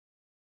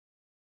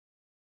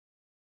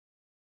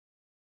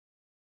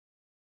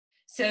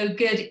So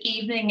good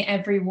evening,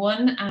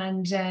 everyone,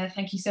 and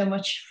thank you so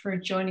much for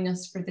joining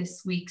us for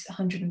this week's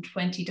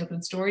 120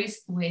 Dublin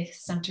Stories with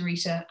Santa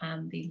Rita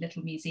and the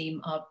Little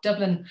Museum of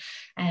Dublin.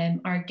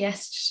 Our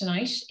guest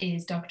tonight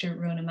is Dr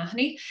Rhona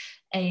Mahony,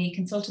 a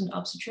consultant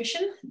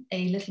obstetrician,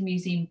 a Little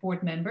Museum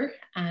board member,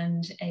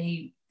 and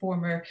a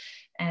former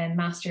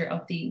master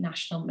of the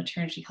National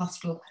Maternity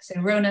Hospital. So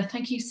Rhona,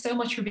 thank you so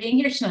much for being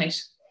here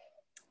tonight.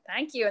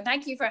 Thank you, and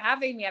thank you for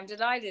having me. I'm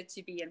delighted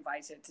to be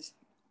invited.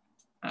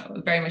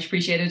 Oh, very much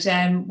appreciated.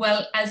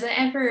 Well, as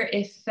ever,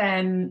 if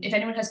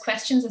anyone has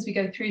questions as we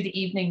go through the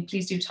evening,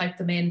 please do type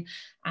them in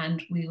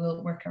and we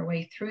will work our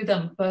way through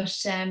them. But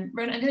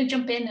Rhona, I'm going to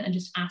jump in and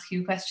just ask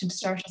you a question to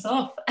start us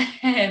off.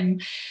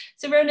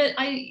 So Rhona,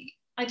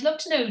 I'd love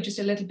to know just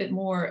a little bit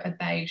more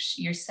about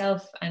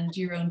yourself and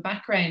your own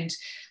background,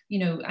 you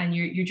know, and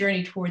your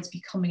journey towards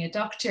becoming a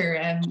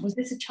doctor. Was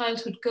this a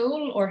childhood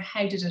goal or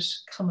how did it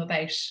come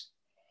about?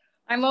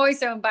 I'm always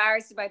so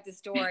embarrassed about the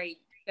story.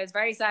 Because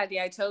very sadly,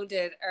 I told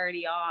it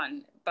early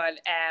on. But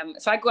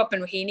so I grew up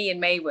in Raheny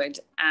in Maywood,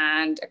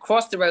 and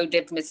across the road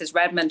lived Mrs.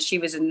 Redmond. She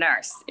was a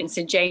nurse in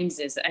St.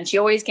 James's, and she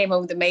always came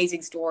home with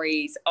amazing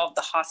stories of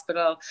the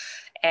hospital.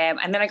 And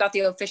then I got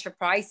the old Fisher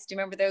Price. Do you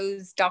remember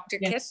those doctor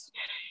kits?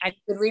 And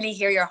you could really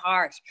hear your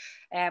heart.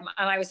 And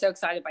I was so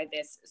excited by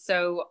this.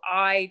 So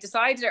I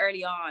decided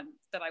early on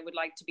that I would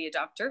like to be a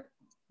doctor.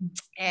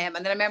 And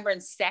then I remember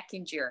in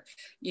second year,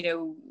 you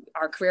know,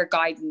 our career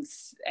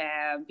guidance,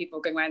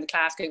 people going around the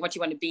class going, what do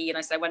you want to be? And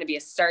I said, I want to be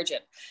a surgeon.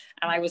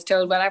 And I was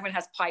told, well, everyone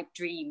has pipe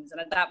dreams. And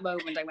at that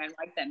moment I went,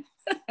 right then,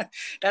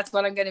 that's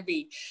what I'm going to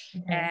be.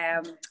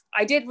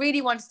 I did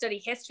really want to study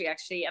history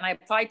actually. And I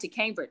applied to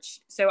Cambridge.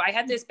 So I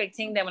had this big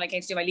thing then when I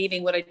came to do my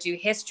leaving, would I do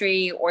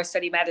history or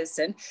study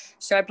medicine?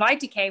 So I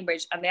applied to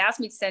Cambridge and they asked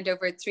me to send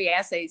over 3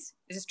 essays.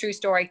 This is a true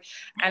story.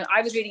 And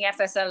I was reading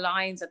FSL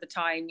Lines at the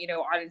time, you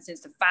know, Ireland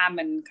since the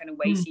famine, kind of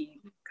weighty,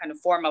 kind of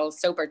formal,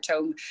 sober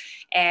tone.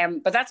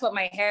 But that's what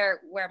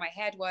where my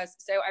head was.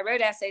 So I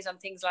wrote essays on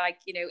things like,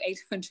 you know,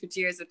 800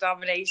 years of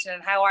domination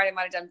and how Ireland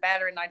might have done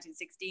better in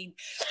 1916.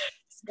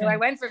 So I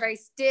went for a very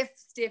stiff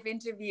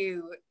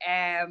interview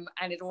and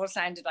it all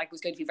sounded like it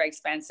was going to be very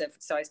expensive.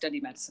 So I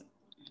studied medicine.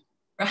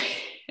 Right.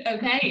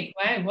 Okay.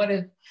 Wow. What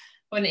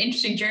an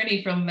interesting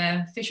journey from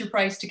Fisher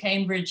Price to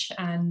Cambridge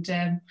and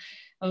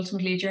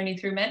ultimately a journey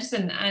through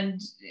medicine. And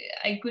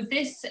was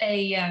this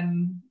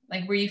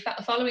were you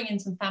following in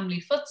some family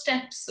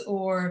footsteps,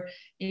 or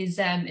is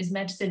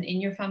medicine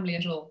in your family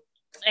at all?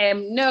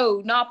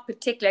 No, not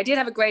particularly. I did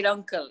have a great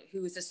uncle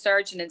who was a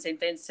surgeon in St.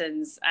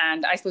 Vincent's,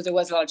 and I suppose there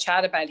was a lot of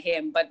chat about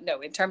him. But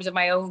no, in terms of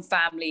my own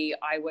family,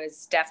 I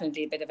was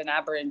definitely a bit of an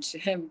aberrant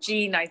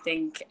gene, I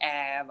think.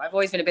 I've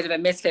always been a bit of a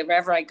misfit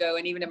wherever I go,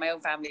 and even in my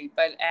own family.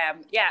 But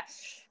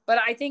but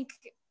I think,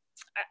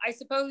 I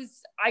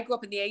suppose I grew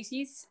up in the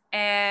 80s.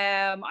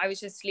 I was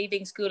just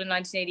leaving school in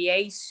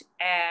 1988.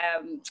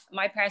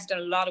 My parents had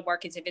done a lot of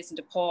work in St. Vincent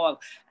de Paul,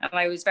 and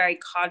I was very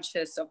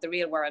conscious of the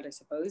real world, I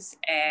suppose.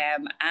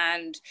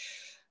 And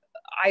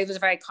I was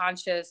very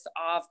conscious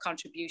of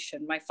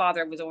contribution. My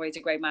father was always a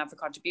great man for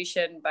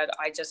contribution, but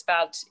I just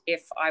felt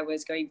if I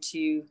was going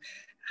to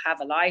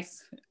have a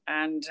life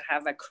and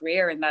have a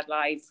career in that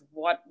life,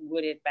 what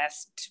would it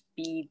best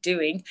be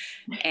doing?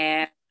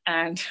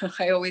 And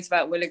I always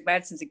felt, well, look,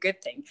 medicine's a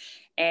good thing.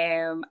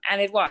 And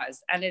it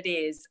was, and it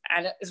is.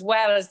 And as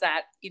well as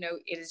that, you know,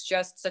 it is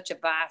just such a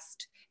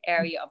vast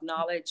area of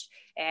knowledge.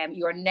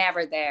 You're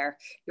never there.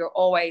 You're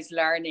always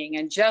learning.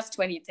 And just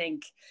when you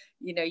think,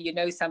 you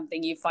know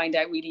something, you find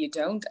out really you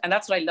don't. And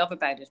that's what I love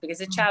about it, because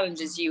it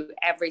challenges you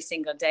every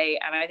single day.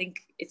 And I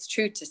think it's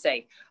true to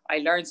say, I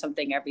learn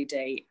something every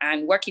day.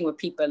 And working with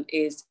people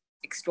is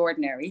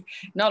extraordinary.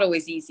 Not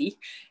always easy,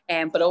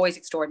 but always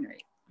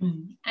extraordinary.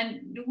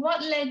 And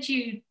what led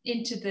you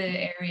into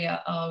the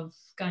area of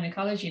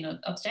gynecology and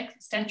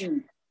obstetrics?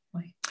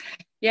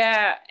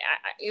 Yeah,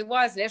 it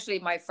was literally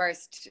my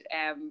first,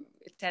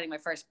 attending my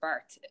first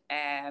birth,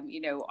 you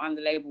know, on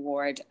the labour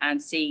ward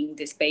and seeing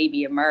this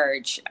baby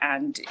emerge.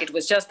 And it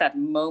was just that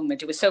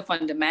moment. It was so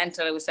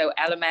fundamental. It was so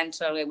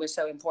elemental. It was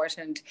so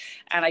important.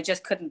 And I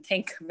just couldn't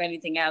think of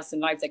anything else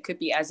in life that could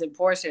be as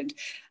important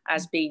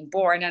as being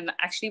born. And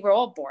actually, we're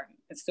all born.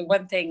 It's the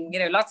one thing, you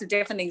know, lots of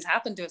different things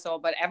happen to us all,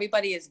 but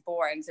everybody is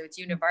born. So it's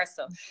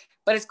universal.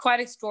 But it's quite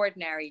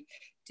extraordinary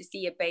to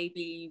see a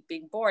baby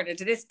being born. And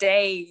to this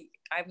day,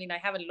 I mean, I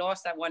haven't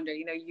lost that wonder.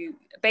 You know,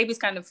 a baby's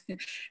kind of,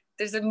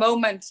 there's a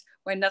moment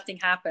when nothing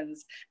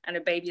happens and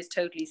a baby is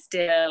totally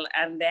still.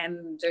 And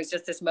then there's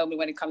just this moment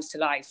when it comes to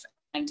life.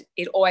 And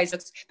babies always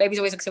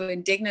look so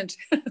indignant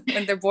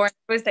when they're born,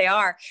 because they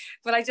are.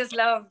 But I just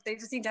love, they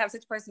just seem to have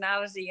such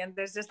personality. And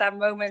there's just that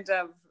moment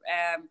of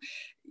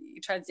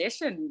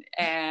transition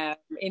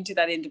into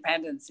that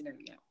independence, you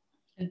know.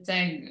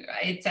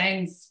 It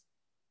sounds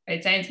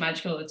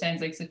magical. It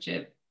sounds like such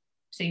a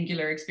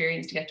singular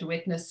experience to get to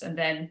witness, and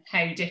then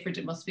how different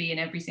it must be in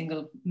every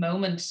single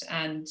moment.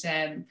 And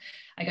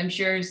like, I'm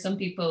sure some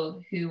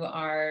people who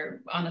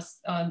are on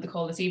the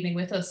call this evening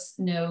with us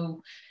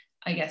know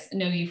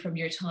you from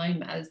your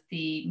time as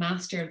the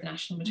master of the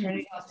National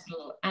Maternity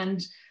Hospital.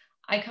 And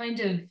I kind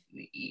of,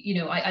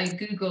 I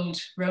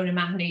Googled Rhona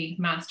Mahony,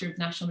 Master of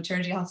National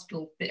Maternity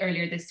Hospital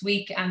earlier this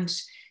week. And,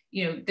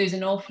 there's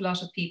an awful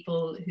lot of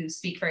people who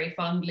speak very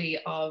fondly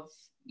of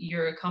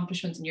your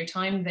accomplishments and your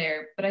time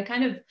there. But I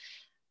kind of,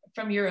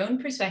 from your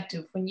own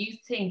perspective, when you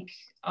think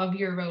of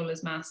your role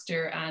as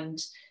Master and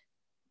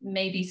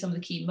maybe some of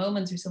the key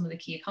moments or some of the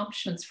key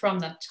accomplishments from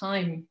that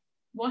time,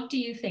 what do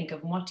you think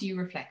of and what do you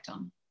reflect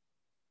on?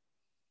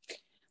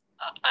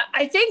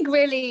 I think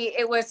really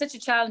it was such a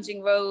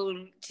challenging role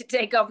to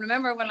take up.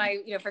 Remember when I,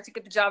 first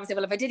took the job, I said,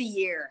 well, if I did a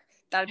year,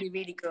 that'd be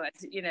really good,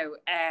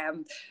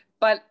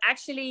 But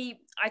actually,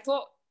 I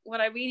thought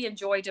what I really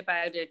enjoyed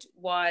about it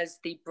was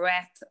the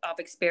breadth of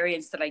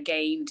experience that I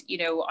gained.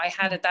 I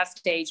had at that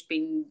stage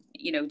been,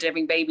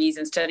 delivering babies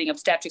and studying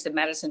obstetrics and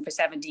medicine for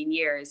 17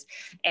 years.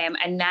 And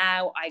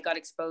now I got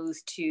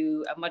exposed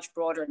to a much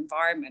broader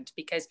environment,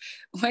 because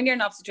when you're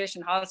an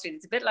obstetrician Holles Street,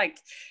 it's a bit like,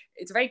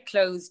 it's a very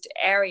closed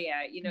area.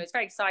 It's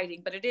very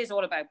exciting, but it is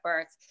all about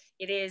birth.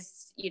 It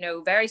is,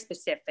 very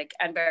specific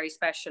and very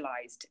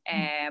specialized.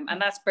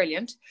 And that's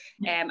brilliant.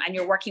 And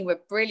you're working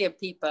with brilliant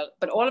people,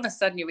 but all of a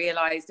sudden you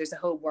realize there's a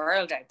whole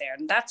world out there.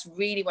 And that's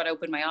really what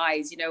opened my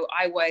eyes.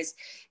 I was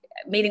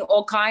meeting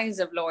all kinds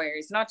of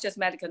lawyers, not just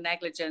medical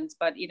negligence,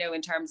 but,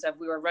 in terms of,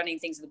 we were running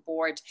things at the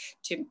board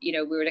to,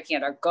 we were looking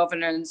at our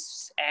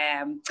governance.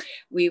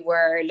 We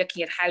were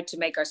looking at how to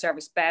make our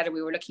service better.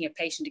 We were looking at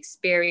patient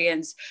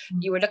experience.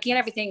 You were looking at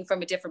everything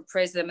from a different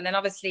prism. And then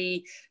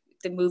obviously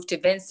the move to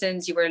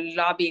Vincent's, you were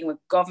lobbying with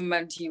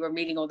government, you were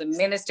meeting all the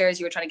ministers,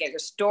 you were trying to get your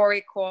story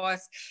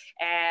across,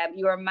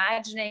 you were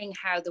imagining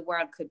how the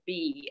world could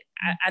be.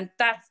 And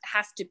that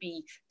has to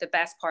be the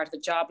best part of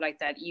a job like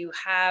that. You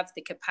have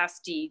the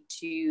capacity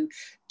to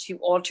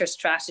alter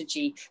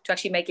strategy, to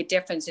actually make a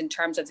difference in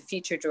terms of the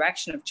future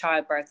direction of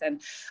childbirth.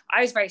 And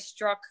I was very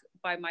struck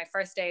by my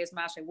first day as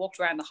Master. I walked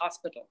around the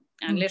hospital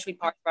and literally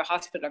parts of our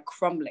hospital are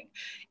crumbling.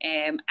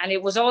 And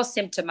it was all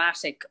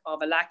symptomatic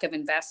of a lack of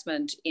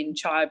investment in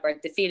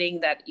childbirth, the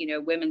feeling that,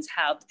 women's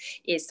health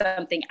is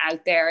something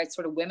out there, it's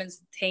sort of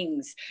women's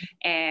things.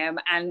 And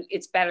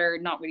it's better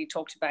not really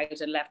talked about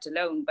and left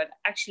alone. But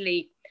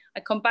actually, I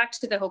come back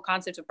to the whole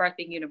concept of birth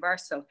being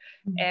universal.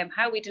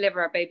 How we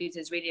deliver our babies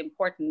is really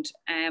important,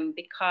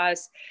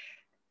 because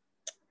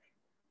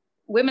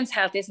women's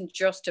health isn't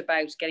just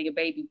about getting a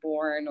baby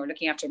born or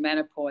looking after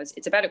menopause.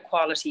 It's about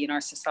equality in our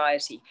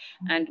society.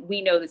 And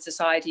we know that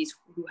societies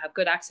who have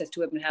good access to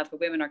women's health, where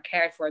women are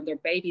cared for and their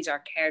babies are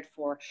cared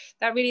for,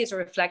 that really is a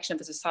reflection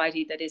of a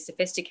society that is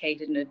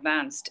sophisticated and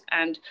advanced.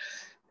 And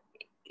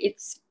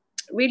it's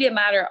really a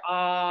matter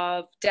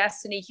of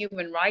destiny,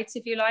 human rights,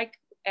 if you like,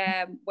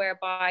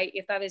 whereby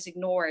if that is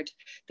ignored,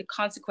 the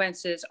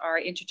consequences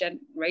are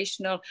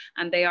intergenerational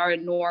and they are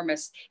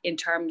enormous in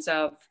terms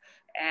of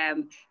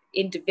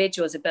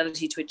individuals'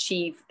 ability to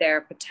achieve their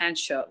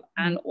potential.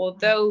 And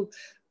although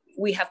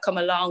we have come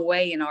a long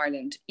way in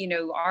Ireland,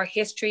 our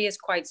history is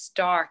quite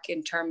stark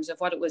in terms of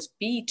what it was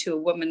be to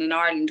a woman in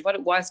Ireland, what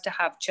it was to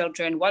have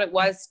children, what it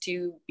was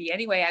to be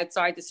anyway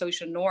outside the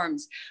social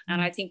norms.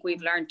 And I think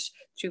we've learned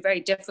through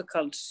very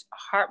difficult,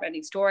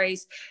 heartrending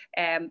stories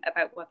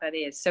about what that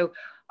is. So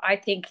I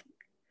think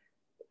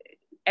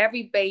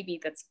every baby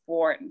that's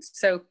born,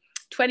 so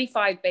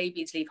 25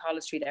 babies leave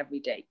Holles Street every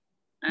day.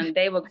 And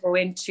they will go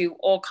into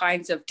all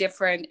kinds of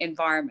different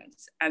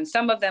environments. And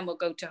some of them will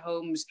go to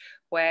homes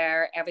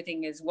where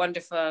everything is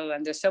wonderful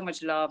and there's so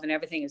much love and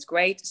everything is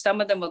great. Some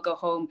of them will go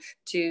home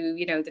to,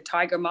 the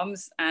tiger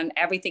mums, and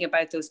everything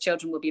about those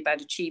children will be about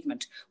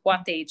achievement,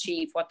 what they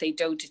achieve, what they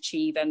don't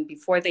achieve. And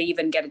before they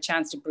even get a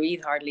chance to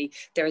breathe hardly,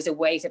 there is a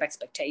weight of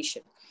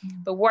expectation.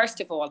 But worst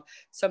of all,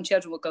 some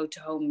children will go to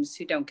homes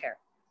who don't care.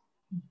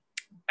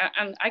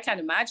 And I can't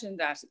imagine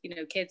that,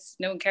 kids,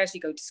 no one cares if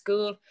you go to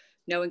school.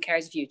 No one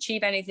cares if you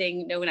achieve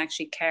anything. No one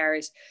actually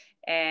cares.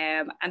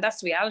 And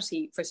that's the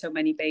reality for so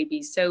many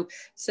babies. So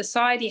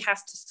society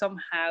has to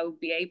somehow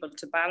be able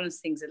to balance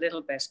things a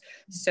little bit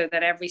so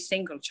that every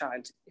single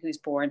child who's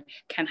born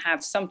can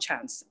have some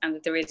chance, and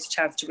that there is a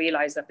chance to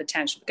realize that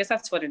potential, because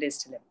that's what it is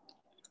to live.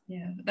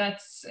 Yeah,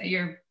 that's,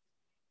 you're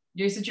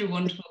such a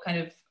wonderful kind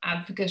of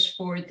advocate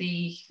for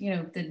the,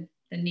 the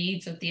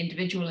needs of the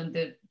individual and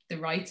the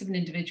rights of an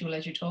individual,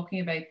 as you're talking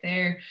about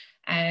there.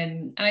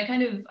 And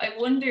I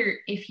wonder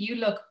if you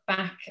look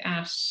back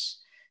at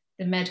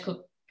the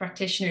medical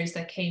practitioners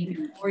that came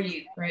before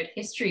you throughout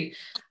history,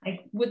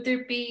 would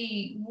there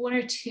be one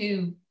or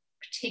two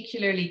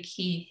particularly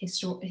key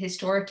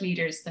historic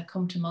leaders that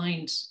come to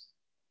mind?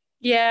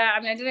 Yeah, I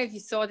don't know if you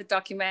saw the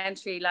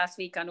documentary last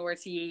week on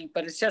RTE,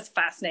 but it's just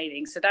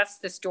fascinating. So that's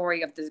the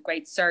story of the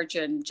great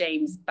surgeon,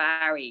 James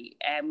Barry,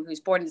 who was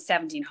born in the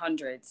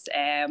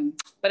 1700s.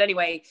 But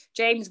anyway,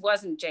 James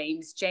wasn't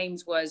James.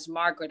 James was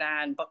Margaret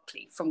Ann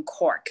Buckley from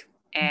Cork.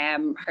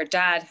 Her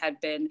dad had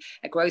been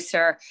a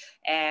grocer,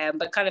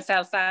 but kind of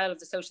fell foul of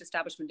the social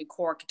establishment in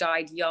Cork,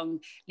 died young,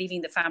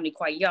 leaving the family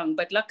quite young.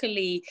 But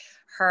luckily,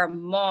 her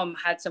mum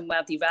had some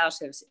wealthy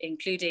relatives,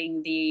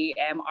 including the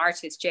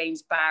artist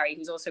James Barry,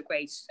 who's also a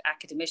great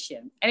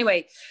academician.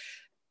 Anyway,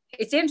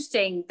 it's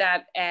interesting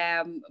that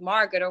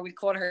Margaret, or we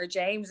call her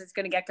James, it's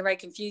going to get very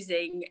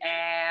confusing,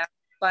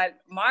 but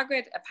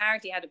Margaret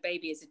apparently had a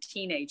baby as a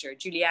teenager,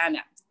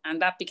 Juliana, and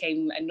that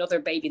became another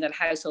baby in that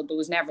household, but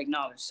was never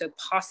acknowledged. So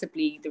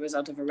possibly the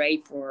result of a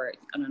rape or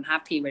an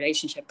unhappy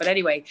relationship. But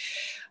anyway,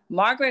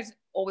 Margaret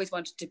always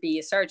wanted to be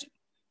a surgeon.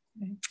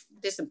 Mm-hmm.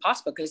 This is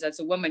impossible because as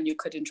a woman you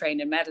couldn't train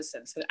in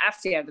medicine, so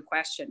absolutely out of the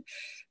question.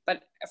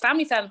 But her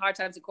family fell in hard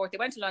times in court. They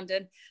went to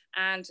London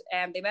and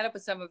they met up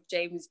with some of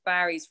James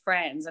Barry's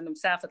friends and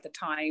himself at the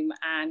time,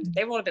 and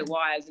they were all a bit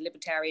wild, the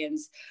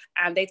libertarians,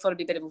 and they thought it'd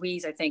be a bit of a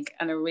wheeze, I think,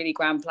 and a really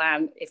grand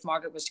plan if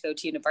Margaret was to go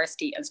to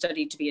university and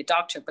study to be a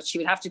doctor, but she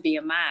would have to be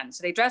a man.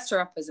 So they dressed her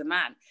up as a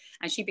man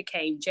and she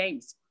became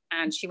James.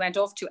 And she went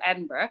off to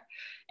Edinburgh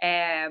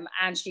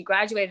and she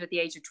graduated at the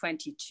age of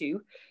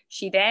 22.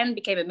 She then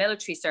became a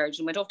military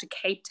surgeon, went off to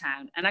Cape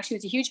Town, and actually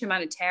was a huge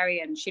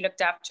humanitarian. She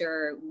looked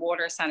after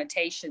water,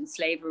 sanitation,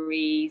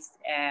 slavery.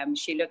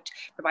 She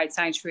provided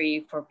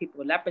sanctuary for people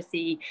with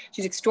leprosy.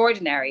 She's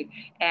extraordinary,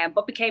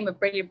 but became a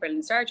brilliant,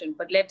 brilliant surgeon,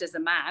 but lived as a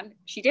man.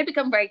 She did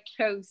become very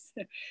close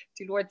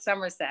to Lord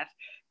Somerset.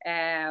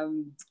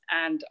 And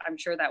I'm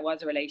sure that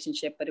was a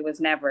relationship, but it was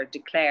never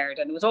declared.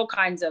 And there was all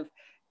kinds of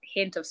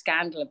hint of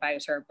scandal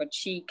about her, but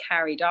she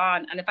carried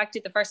on, and in fact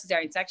did the first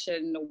cesarean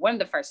section, one of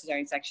the first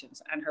cesarean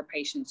sections, and her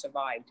patient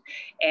survived.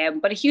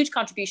 But a huge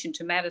contribution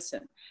to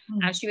medicine,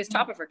 and she was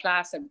top of her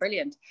class and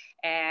brilliant.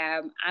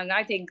 And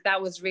I think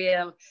that was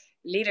real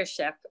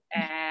leadership.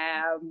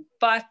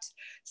 But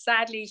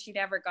sadly, she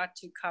never got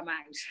to come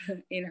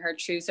out in her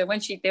truth. So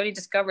they only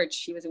discovered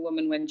she was a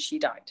woman when she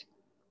died.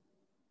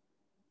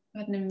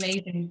 What an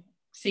amazing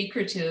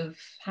secret to have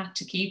had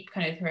to keep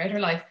kind of throughout her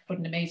life, but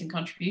an amazing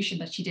contribution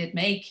that she did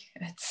make.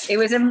 It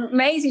was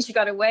amazing she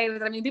got away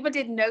with it. I mean, people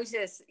didn't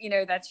notice,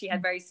 that she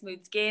had very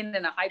smooth skin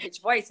and a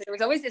high-pitched voice. So there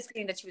was always this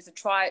feeling that she was a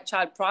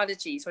child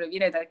prodigy, sort of,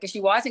 that because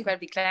she was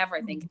incredibly clever,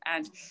 I think.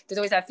 And there's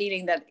always that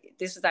feeling that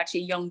this was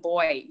actually a young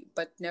boy,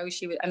 but no,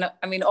 she was, and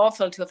I mean,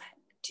 awful to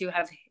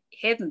have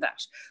hidden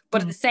that,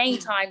 but at the same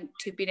time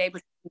to have been able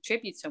to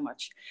contribute so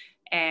much.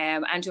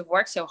 And to have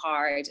worked so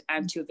hard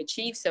and to have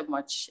achieved so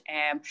much.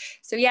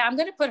 So yeah, I'm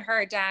going to put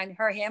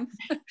him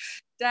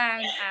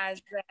down as,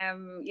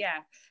 and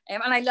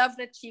I love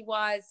that she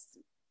was,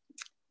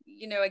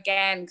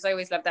 again, because I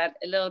always love that,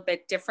 a little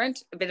bit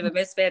different, a bit of a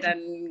misfit,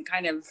 and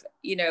kind of,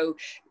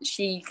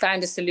 she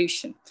found a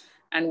solution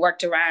and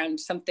worked around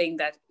something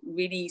that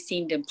really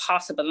seemed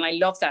impossible. And I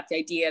love that, the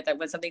idea that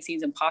when something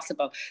seems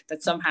impossible,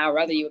 that somehow or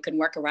other you can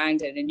work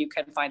around it and you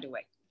can find a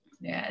way.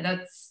 Yeah,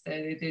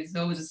 there's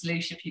always a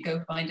solution if you go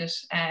find it.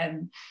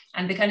 And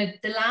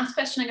the last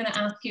question I'm going to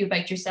ask you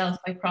about yourself,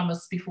 I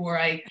promise, before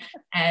I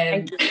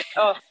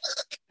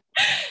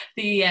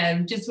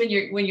just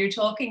when you're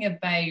talking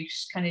about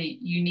kind of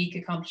unique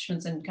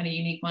accomplishments and kind of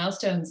unique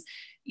milestones,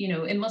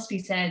 it must be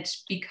said,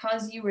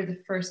 because you were the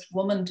first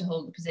woman to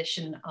hold the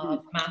position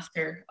of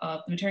master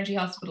of the maternity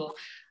hospital,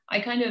 I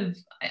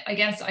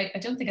guess I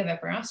don't think I've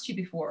ever asked you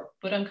before,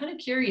 but I'm kind of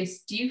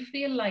curious, do you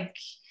feel like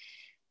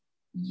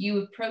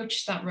you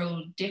approached that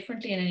role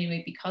differently in any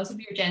way because of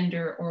your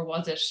gender, or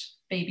was it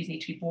babies need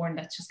to be born,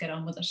 let's just get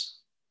on with it?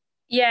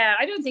 Yeah,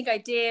 I don't think I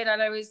did.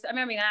 And I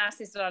remember being asked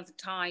this a lot of the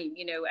time,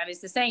 and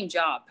it's the same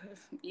job.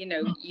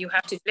 You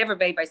have to deliver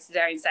baby by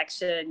cesarean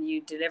section,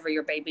 you deliver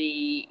your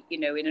baby,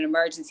 in an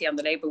emergency on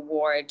the labour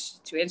ward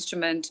through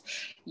instrument,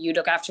 you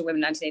look after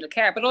women in antenatal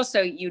care, but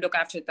also you look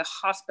after the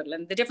hospital.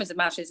 And the difference that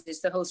matters is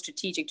the whole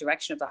strategic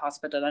direction of the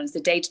hospital, and it's the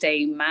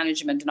day-to-day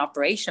management and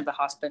operation of the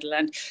hospital.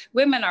 And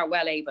women are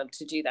well able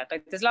to do that.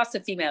 Like, there's lots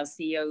of female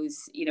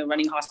CEOs,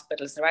 running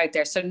hospitals that are out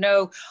there. So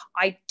no,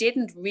 I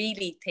didn't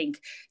really think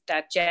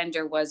that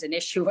gender was an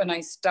issue when I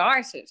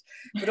started,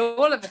 but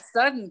all of a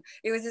sudden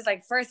it was just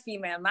like first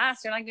female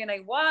master, and I'm going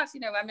like, what?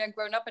 I've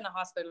grown up in a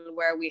hospital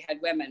where we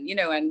had women,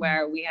 and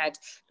where we had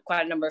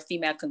quite a number of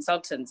female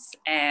consultants,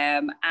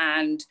 and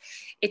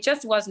it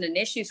just wasn't an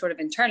issue sort of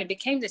internally. It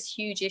became this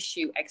huge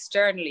issue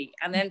externally,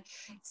 and then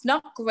it's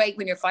not great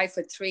when you're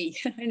 5'3"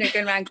 and you're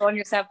going around calling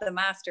yourself the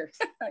master.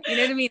 You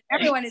know what I mean?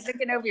 Everyone is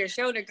looking over your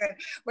shoulder going,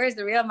 where's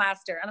the real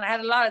master? And I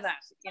had a lot of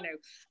that,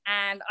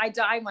 and I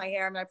dye my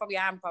hair. I mean, I probably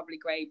am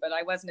grey, but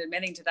I wasn't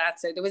admitting to that.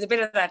 So there was a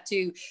bit of that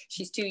too.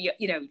 She's too,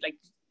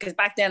 because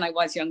back then I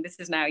was young. This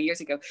is now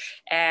years ago.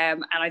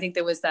 And I think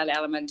there was that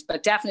element,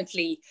 but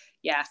definitely,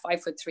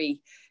 5'3".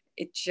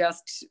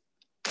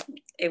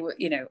 It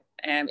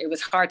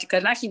was hard to cut.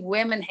 And actually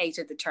women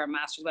hated the term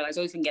master as well. I was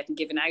always been getting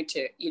given out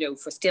to,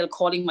 for still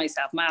calling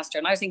myself master.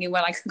 And I was thinking,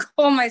 well, I could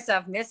call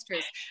myself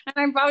mistress. And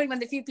I'm probably one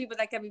of the few people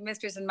that can be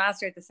mistress and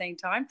master at the same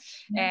time.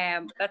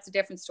 That's a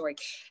different story.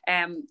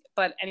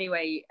 But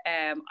anyway,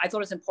 I thought it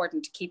was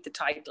important to keep the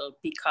title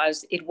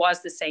because it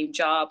was the same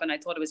job. And I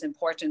thought it was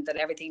important that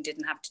everything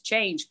didn't have to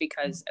change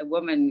because a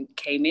woman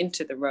came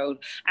into the role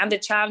and the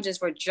challenges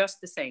were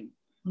just the same.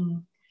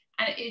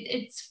 And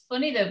it's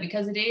funny though,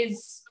 because it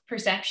is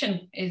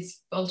perception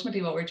is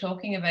ultimately what we're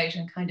talking about,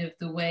 and kind of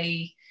the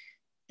way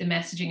the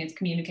messaging is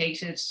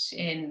communicated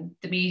in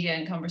the media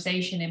and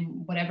conversation in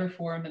whatever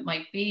form it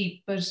might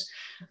be. But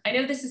I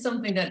know this is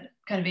something that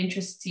kind of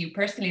interests you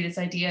personally, this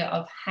idea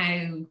of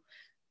how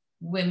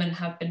women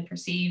have been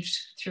perceived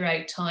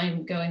throughout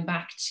time, going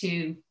back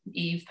to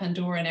Eve,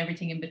 Pandora, and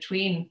everything in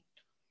between.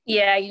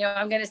 Yeah, you know,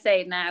 I'm going to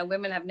say it now,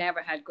 women have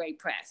never had great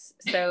press.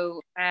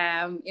 So,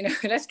 you know,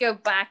 let's go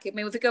back. I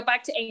mean, if we go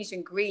back to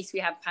ancient Greece, we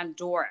have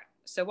Pandora.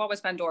 So what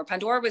was Pandora?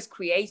 Pandora was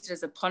created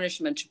as a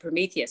punishment to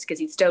Prometheus because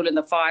he'd stolen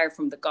the fire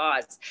from the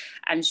gods.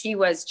 And she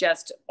was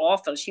just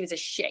awful. She was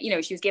she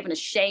was given a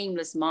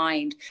shameless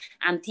mind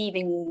and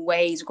thieving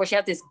ways. Of course, she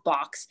had this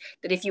box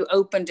that if you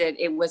opened it,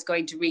 it was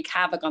going to wreak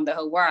havoc on the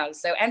whole world.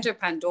 So enter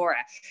Pandora.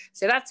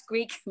 So that's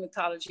Greek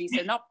mythology.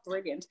 So not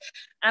brilliant.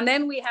 And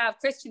then we have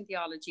Christian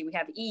theology. We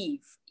have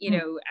Eve, you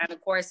know, and of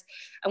course,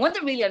 and one of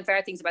the really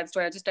unfair things about the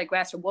story, I'll just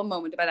digress for one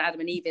moment about Adam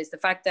and Eve, is the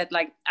fact that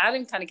like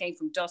Adam kind of came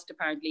from dust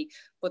apparently,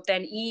 but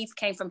then Eve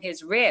came from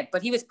his rib,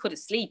 but he was put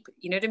asleep,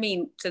 you know what I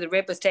mean? So the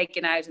rib was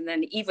taken out and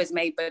then Eve was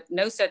made, but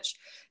no such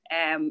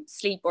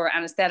sleep or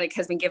anesthetic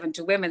has been given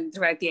to women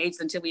throughout the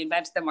ages until we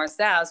invented them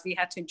ourselves. We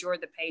had to endure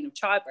the pain of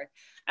childbirth.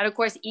 And of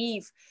course,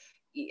 Eve,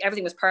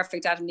 everything was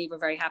perfect. Adam and Eve were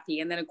very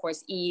happy. And then, of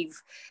course,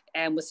 Eve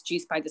was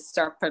seduced by the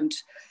serpent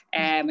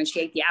and she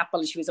ate the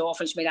apple and she was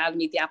awful. She made Adam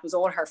eat the apple. It was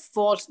all her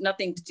fault,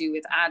 nothing to do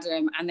with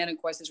Adam. And then,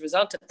 of course, as a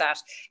result of that,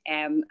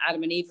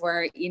 Adam and Eve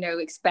were, you know,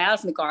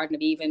 expelled from the Garden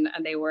of Eden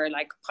and they were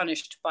like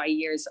punished by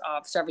years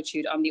of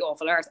servitude on the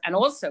awful earth. And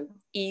also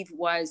Eve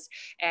was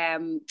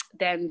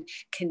then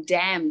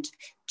condemned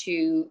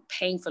to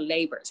painful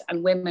labors,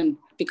 and women,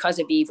 because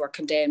of Eve, were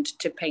condemned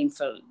to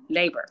painful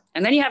labor.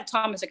 And then you have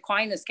Thomas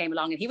Aquinas came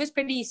along, and he was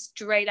pretty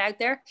straight out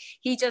there.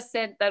 He just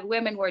said that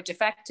women were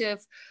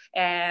defective,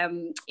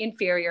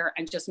 inferior,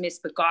 and just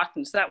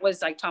misbegotten. So that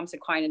was like Thomas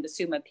Aquinas, the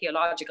Summa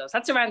Theologicals.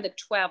 That's around the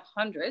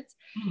 1200s.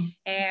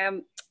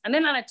 And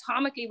then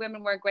anatomically,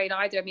 women weren't great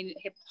either. I mean,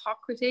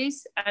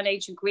 Hippocrates and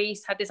ancient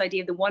Greece had this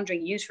idea of the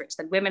wandering uterus,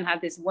 that women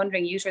had this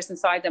wandering uterus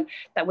inside them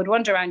that would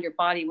wander around your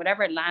body.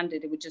 Whenever it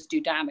landed, it would just do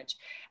damage.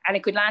 And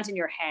it could land in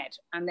your head.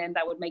 And then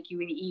that would make you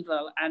really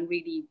evil and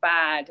really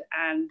bad.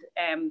 And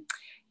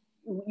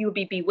you would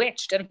be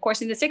bewitched. And of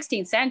course, in the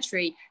 16th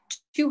century,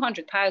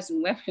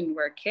 200,000 women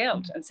were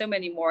killed and so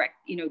many more,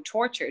 you know,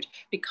 tortured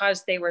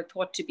because they were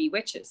thought to be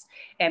witches.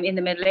 In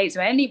the Middle Ages,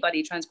 so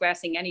anybody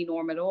transgressing any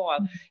norm at all,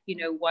 you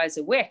know, was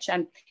a witch.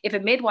 And if a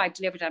midwife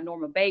delivered an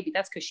abnormal baby,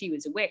 that's because she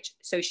was a witch.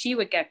 So she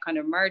would get kind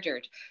of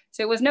murdered.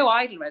 So it was no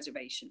idle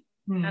reservation.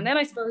 And then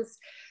I suppose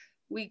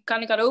we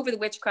kind of got over the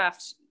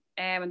witchcraft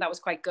and that was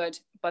quite good.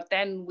 But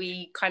then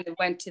we kind of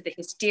went to the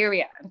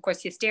hysteria. And of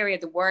course, hysteria,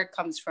 the word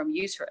comes from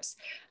uterus.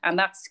 And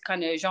that's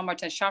kind of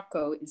Jean-Martin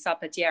Charcot in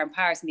Salpêtrière in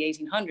Paris in the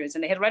 1800s.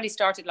 And they had already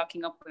started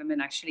locking up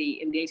women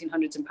actually in the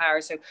 1800s in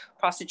Paris. So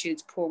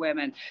prostitutes, poor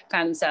women,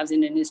 found themselves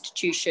in an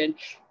institution.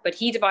 But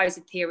he devised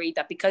a theory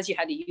that because you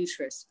had a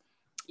uterus,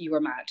 you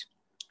were mad.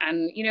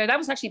 And, you know, that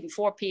was actually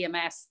before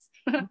PMS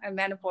and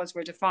menopause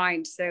were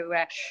defined. So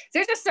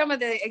there's just some of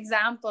the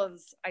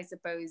examples, I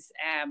suppose,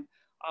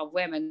 of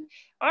women.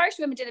 Irish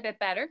women did a bit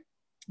better.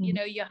 You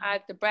know, you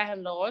had the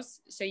Brehon laws,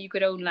 so you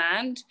could own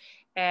land.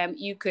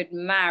 You could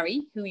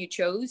marry who you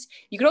chose.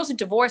 You could also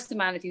divorce the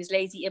man if he was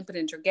lazy,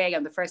 impotent, or gay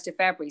on the 1st of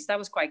February. So that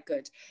was quite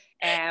good.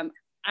 And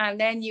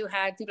then you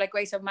had people like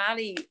Grace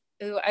O'Malley,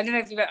 who, I don't know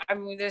if you've, I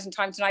mean, there isn't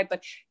time tonight,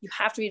 but you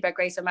have to read about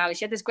Grace O'Malley.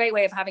 She had this great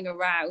way of having a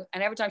row.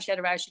 And every time she had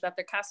a row, she got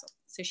their castle.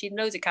 So she had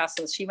loads of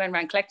castles. She went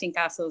around collecting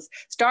castles,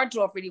 started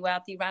off really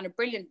wealthy, ran a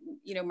brilliant,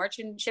 you know,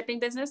 merchant shipping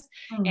business,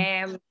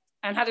 and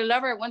had a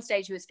lover at one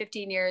stage who was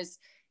 15 years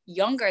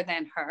younger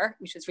than her,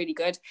 which was really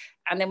good.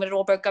 And then when it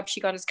all broke up,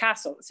 she got his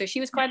castle. So she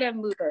was quite a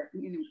mover,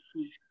 you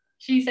know.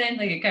 She sounds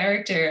like a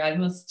character. I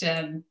must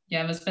I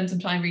must spend some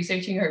time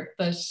researching her.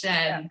 But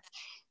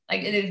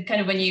like it kind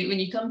of when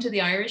you come to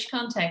the Irish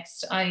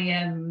context,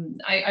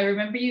 I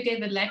remember you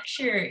gave a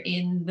lecture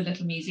in the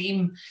Little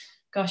Museum.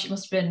 Gosh, it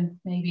must have been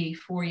maybe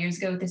 4 years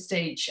ago at this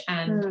stage.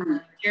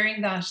 And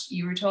during that,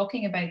 you were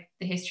talking about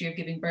the history of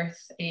giving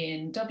birth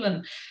in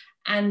Dublin,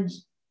 and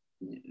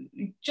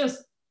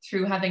just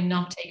through having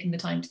not taken the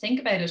time to think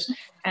about it.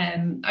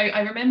 I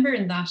remember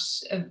in that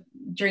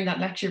during that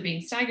lecture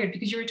being staggered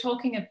because you were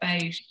talking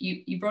about,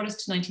 you brought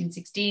us to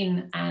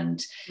 1916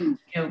 and you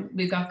know,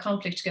 we've got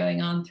conflict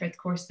going on throughout the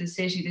course of the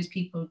city. There's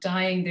people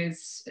dying,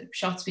 there's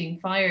shots being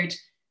fired,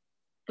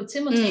 but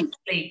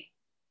simultaneously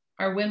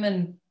our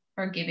women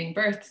are giving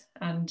birth,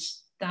 and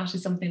that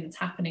is something that's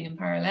happening in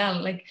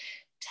parallel. Like,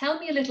 tell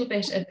me a little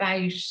bit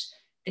about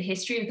the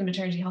history of the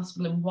maternity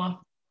hospital and what,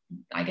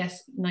 I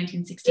guess,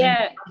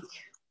 1916.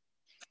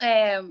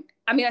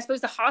 I mean, I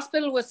suppose the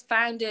hospital was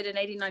founded in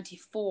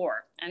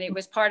 1894 and it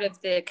was part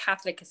of the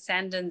Catholic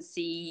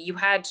ascendancy. You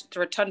had the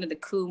Rotunda and the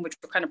Coombe, which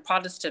were kind of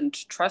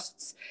Protestant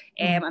trusts,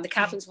 and the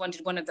Catholics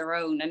wanted one of their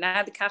own. And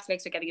now the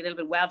Catholics are getting a little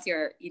bit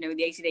wealthier, you know, in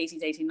the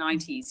 1880s,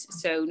 1890s.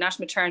 So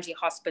National Maternity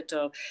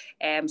Hospital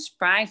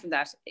sprang from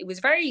that. It was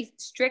very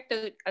strict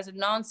as a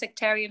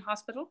non-sectarian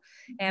hospital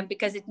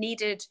because it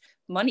needed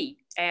money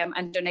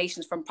and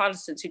donations from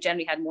Protestants, who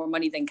generally had more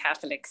money than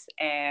Catholics.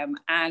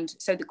 And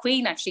so the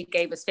Queen actually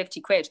gave us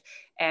 50 quid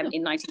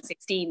in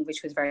 1916,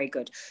 which was very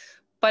good.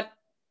 But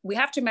we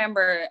have to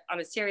remember, on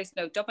a serious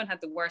note, Dublin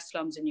had the worst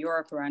slums in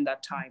Europe around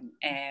that time.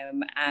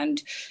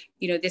 And,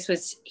 you know, this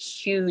was a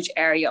huge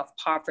area of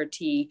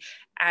poverty,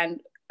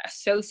 and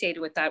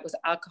associated with that was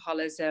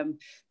alcoholism,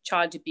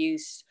 child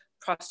abuse,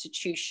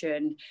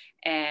 prostitution,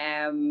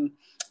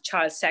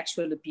 child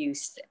sexual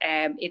abuse.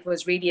 It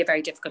was really a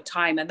very difficult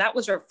time, and that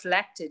was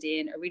reflected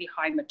in a really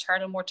high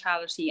maternal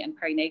mortality and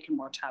perinatal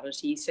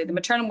mortality. So the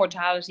maternal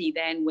mortality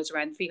then was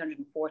around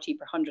 340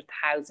 per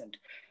 100,000.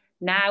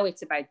 Now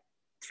it's about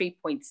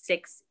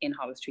 3.6 in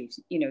Holles Street,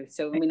 you know,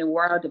 so I mean, a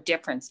world of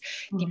difference.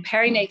 The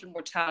perinatal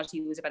mortality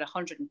was about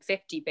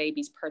 150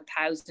 babies per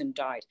 1,000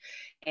 died.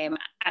 And,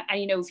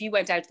 you know, if you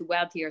went out to the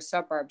wealthier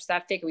suburbs,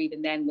 that figure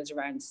even then was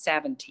around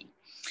 70.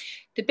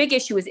 The big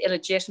issue is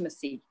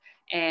illegitimacy.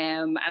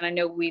 And I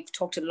know we've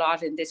talked a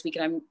lot in this week,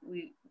 and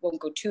we won't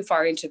go too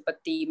far into it,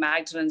 but the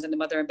Magdalens and the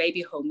mother and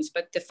baby homes.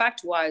 But the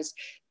fact was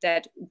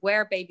that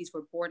where babies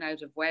were born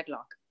out of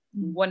wedlock,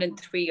 1 in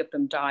 3 of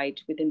them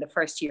died within the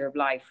first year of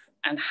life,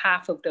 and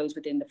half of those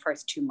within the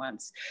first 2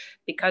 months,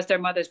 because their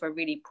mothers were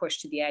really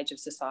pushed to the edge of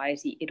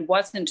society. It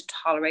wasn't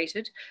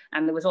tolerated,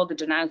 and there was all the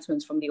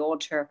denouncements from the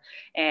altar,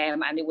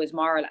 and it was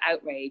moral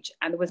outrage,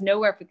 and there was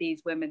nowhere for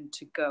these women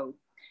to go.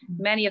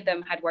 Many of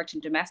them had worked in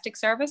domestic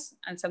service,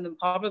 and some of them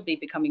probably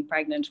becoming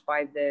pregnant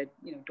by the,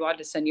 you know, droit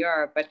de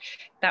seigneur, but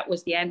that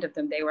was the end of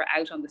them. They were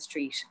out on the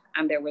street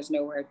and there was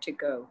nowhere to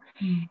go.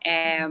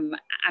 And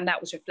that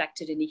was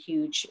reflected in a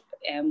huge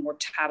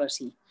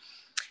mortality.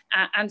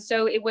 And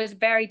so it was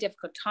very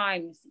difficult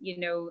times, you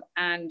know,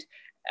 and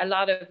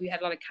we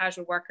had a lot of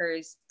casual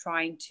workers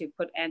trying to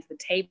put end to the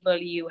table.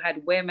 You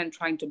had women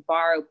trying to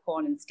borrow,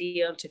 pawn and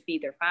steal to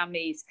feed their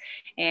families.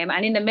 And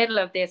in the middle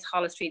of this,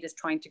 Holles Street is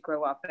trying to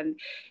grow up. And,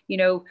 you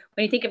know,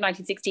 when you think of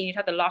 1916, you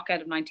had the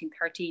lockout of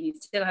 1913, you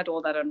still had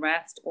all that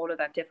unrest, all of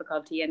that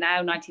difficulty. And now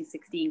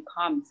 1916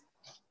 comes.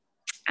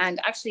 And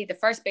actually the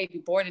first baby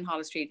born in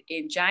Holles Street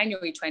in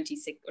January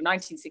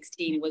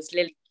 1916 was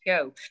Lily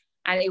Keogh.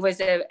 And it was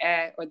the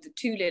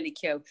two Lily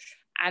Keogh.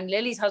 And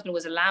Lily's husband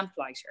was a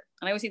lamplighter.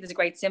 And I always think there's a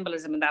great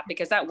symbolism in that,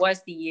 because that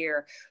was the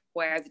year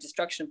where the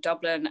destruction of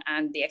Dublin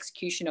and the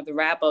execution of the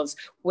rebels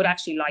would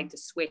actually light the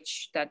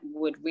switch that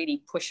would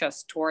really push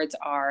us towards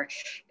our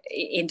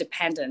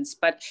independence.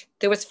 But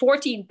there was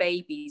 14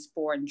 babies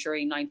born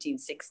during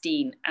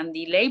 1916. And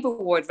the Labour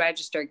Ward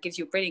Register gives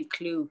you a brilliant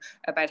clue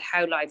about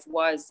how life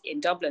was in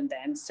Dublin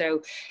then.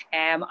 So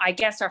I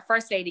guess our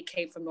first lady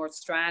came from North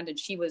Strand, and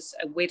she was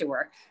a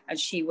widower, and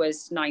she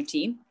was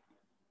 19.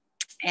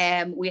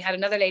 We had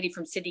another lady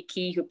from City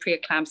Key who had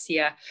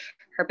preeclampsia.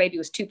 Her baby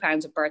was 2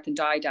 pounds at birth and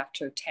died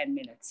after 10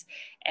 minutes.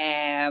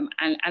 And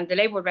the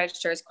Labour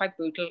Register is quite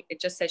brutal. It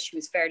just says she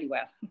was fairly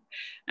well.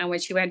 And when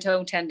she went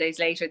home 10 days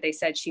later, they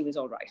said she was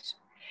all right.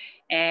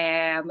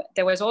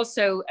 There was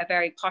also a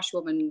very posh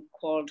woman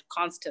called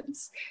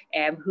Constance,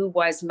 who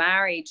was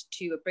married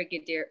to a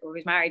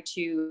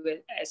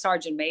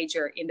sergeant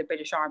major in the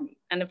British Army.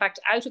 And in fact,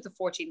 out of the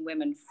 14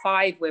 women,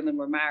 5 women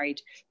were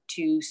married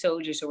to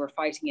soldiers who were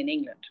fighting in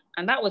England.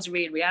 And that was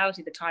real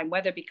reality at the time,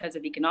 whether because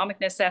of economic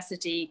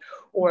necessity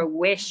or a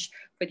wish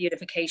for the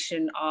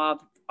unification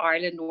of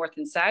Ireland, North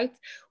and South,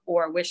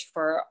 or a wish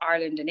for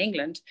Ireland and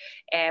England.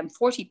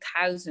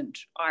 40,000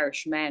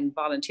 Irish men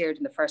volunteered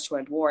in the First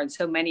World War, and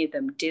so many of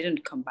them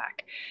didn't come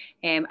back.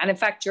 And in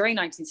fact, during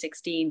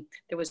 1916,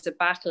 there was a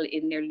battle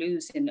near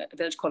Luz in a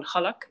village called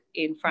Hulloch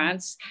in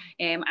France,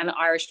 and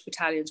Irish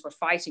battalions were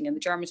fighting, and the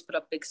Germans put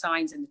up big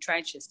signs in the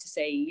trenches to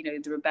say, you know,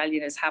 the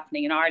rebellion is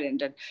happening in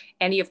Ireland. And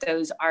any of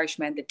those Irish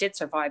men that did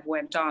survive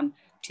went on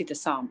to the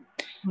Somme.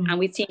 And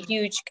we've seen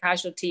huge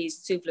casualties,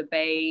 Suvla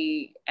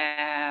Bay,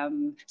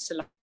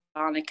 Salonika,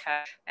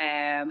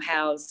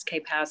 Holles,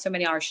 Cape House. So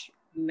many Irish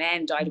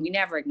men died, and we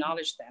never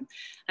acknowledged them.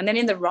 And then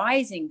in the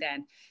Rising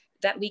then,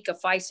 that week of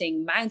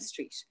fighting, Mount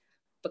Street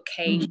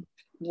became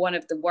one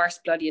of the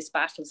worst, bloodiest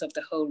battles of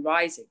the whole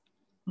Rising.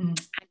 And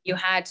you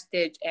had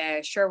the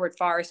Sherwood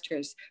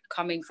Foresters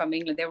coming from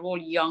England. They were all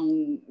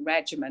young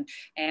regiment.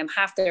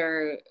 Half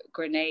their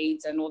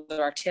grenades and all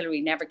their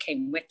artillery never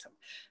came with them.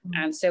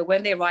 And so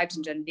when they arrived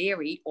in Dún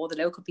Laoghaire, all the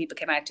local people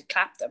came out to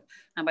clap them.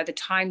 And by the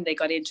time they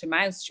got into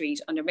Mount Street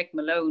under Mick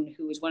Malone,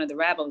 who was one of the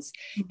rebels,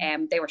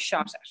 they were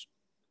shot at.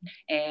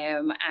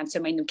 And so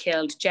many of them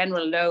killed.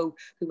 General Lowe,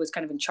 who was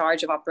kind of in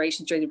charge of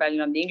operations during the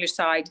rebellion on the English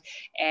side,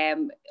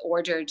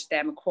 ordered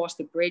them across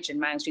the bridge in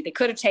Mount Street. They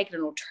could have taken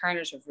an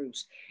alternative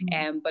route,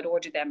 but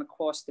ordered them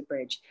across the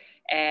bridge.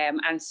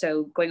 And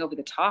so going over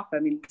the top, I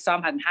mean, the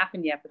Somme hadn't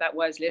happened yet, but that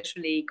was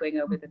literally going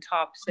over the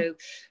top. So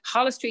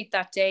Holles Street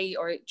that day,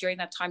 or during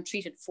that time,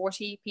 treated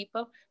 40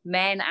 people,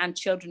 men and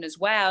children as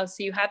well.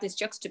 So you had this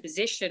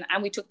juxtaposition,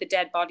 and we took the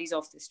dead bodies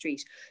off the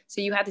street.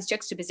 So you had this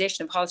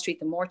juxtaposition of Holles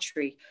Street, the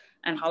mortuary,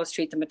 and Holles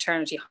Street, the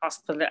maternity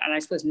hospital. And I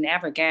suppose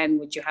never again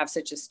would you have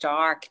such a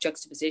stark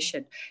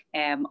juxtaposition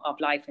of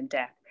life and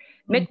death.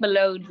 Mick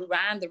Malone, who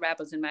ran the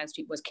rebels in Mount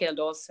Street, was killed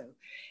also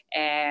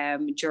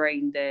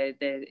during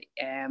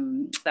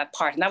that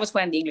part, and that was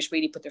when the English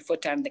really put their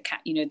foot down.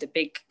 The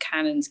big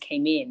cannons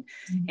came in.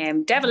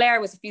 De Valera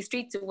was a few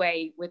streets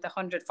away with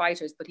 100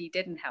 fighters, but he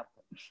didn't help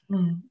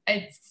them.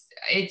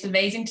 It's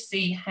amazing to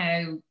see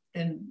how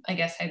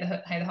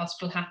the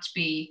hospital had to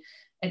be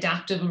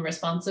adaptive and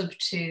responsive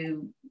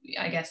to,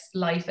 I guess,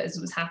 life as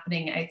it was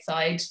happening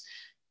outside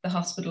the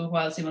hospital,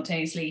 while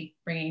simultaneously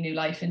bringing new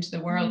life into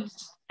the world.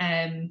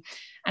 And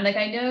like,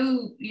 I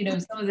know,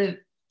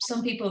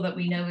 some people that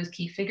we know as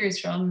key figures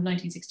from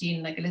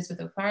 1916, like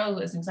Elizabeth O'Farrell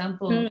as an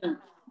example,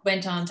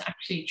 went on to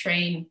actually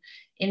train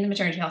in the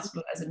maternity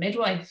hospital as a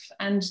midwife.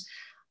 And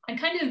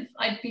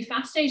I'd be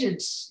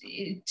fascinated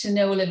to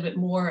know a little bit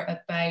more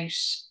about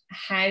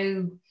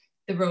how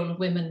the role of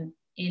women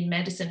in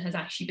medicine has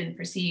actually been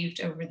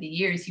perceived over the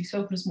years. You've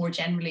spoken to us more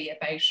generally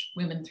about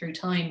women through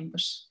time,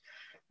 but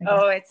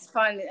oh, it's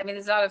fun. I mean,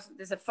 there's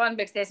a fun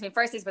bit to this. I mean,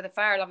 first is with the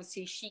Farrell,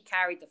 obviously she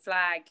carried the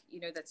flag,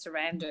 that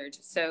surrendered.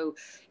 So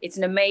it's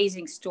an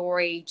amazing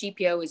story.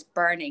 GPO is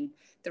burning.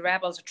 The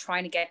rebels are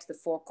trying to get to the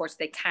forecourts.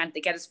 They can't.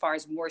 They get as far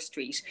as Moore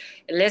Street.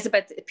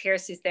 Elizabeth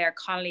Pearce is there.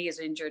 Connolly is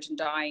injured and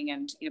dying.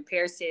 And,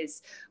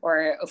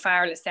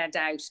 O'Farrell is sent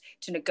out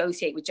to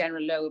negotiate with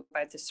General Lowe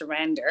about the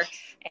surrender.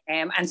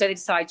 And so they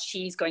decide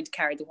she's going to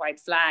carry the white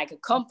flag,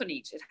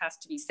 accompanied, it has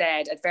to be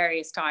said, at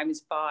various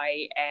times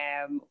by,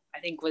 I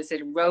think, was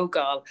it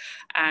Rogal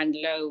and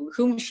Lowe,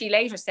 whom she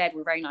later said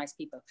were very nice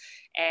people.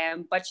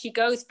 But she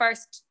goes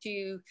first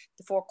to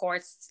the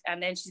forecourts,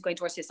 and then she's going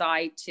towards the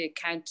side to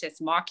Countess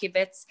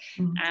Markievicz.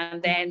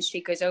 And then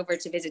she goes over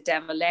to visit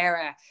De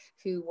Valera,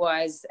 who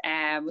was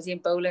in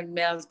Boland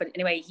Mills. But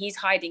anyway, he's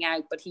hiding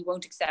out, but he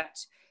won't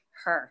accept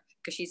her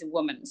because she's a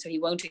woman. So he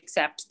won't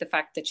accept the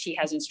fact that she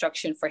has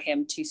instruction for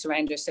him to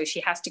surrender. So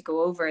she has to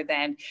go over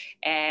then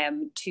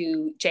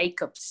to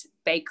Jacob's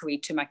Bakery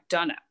to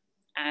McDonough.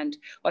 And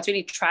what's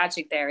really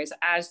tragic there is,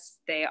 as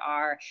they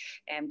are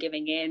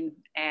giving in,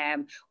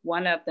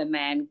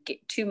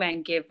 two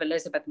men give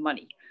Elizabeth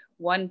money.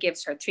 One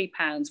gives her £3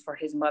 for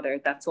his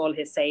mother. That's all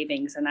his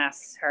savings, and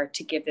asks her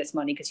to give this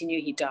money because he knew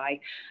he'd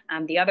die.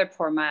 And the other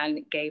poor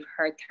man gave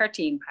her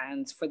 £13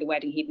 for the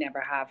wedding he'd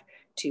never have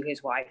to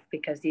his wife,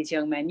 because these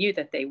young men knew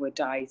that they would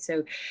die.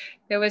 So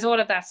there was all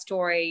of that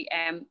story.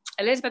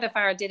 Elizabeth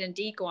O'Farrell did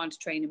indeed go on to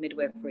train in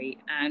midwifery,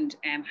 and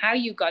how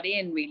you got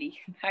in, really,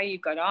 how you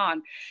got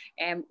on,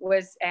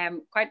 was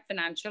quite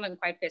financial and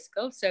quite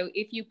fiscal. So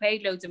if you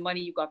paid loads of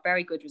money, you got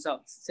very good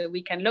results. So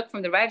we can look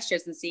from the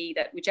registers and see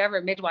that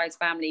whichever midwife's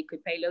family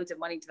could pay loads of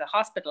money to the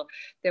hospital,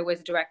 there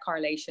was a direct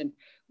correlation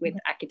with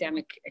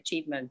academic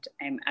achievement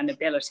and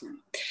ability.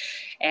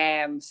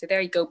 So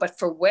there you go. But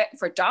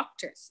for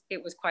doctors,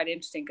 it was quite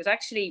interesting, because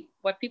actually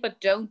what people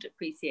don't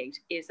appreciate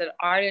is that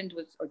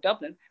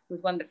Dublin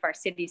was one of the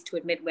first cities to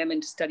admit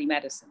women to study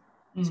medicine.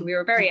 So we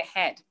were very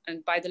ahead.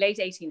 And by the late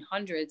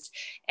 1800s,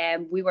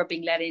 we were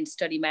being let in to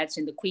study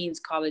medicine. The Queen's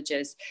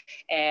colleges,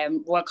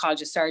 Royal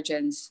College of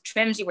Surgeons,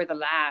 Trinity were the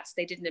last.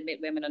 They didn't admit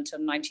women until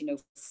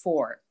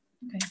 1904.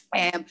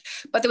 Okay.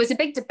 But there was a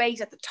big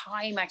debate at the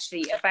time,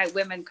 actually, about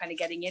women kind of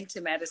getting into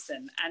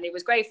medicine, and it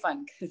was great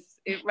fun because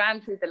it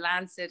ran through the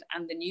Lancet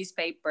and the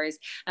newspapers.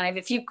 And I have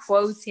a few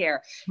quotes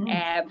here.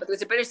 But there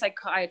was a British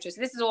psychiatrist.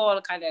 This is all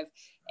kind of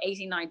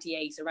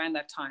 1898, around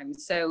that time.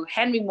 So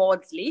Henry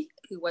Maudsley,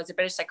 who was a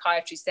British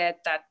psychiatrist, said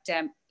that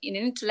in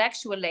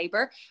intellectual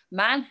labour,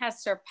 man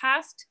has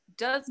surpassed,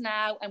 does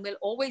now, and will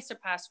always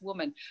surpass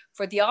woman,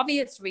 for the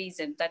obvious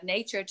reason that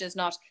nature does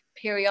not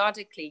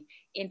periodically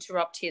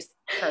interrupt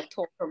her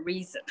thought or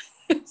reason.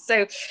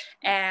 So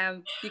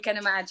you can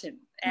imagine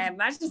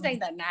saying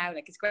that now,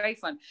 like, it's great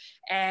fun.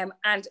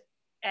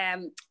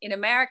 In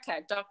America,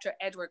 Dr.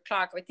 Edward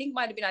Clark, I think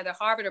might have been either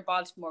Harvard or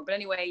Baltimore, but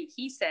anyway,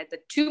 he said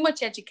that too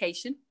much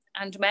education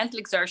and mental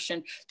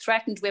exertion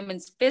threatened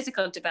women's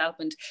physical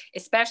development,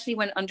 especially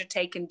when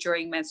undertaken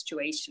during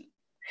menstruation.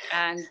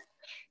 And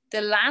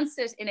the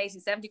Lancet in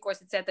 1870, of course,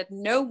 had said that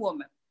no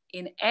woman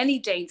in any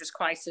dangerous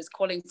crisis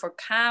calling for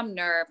calm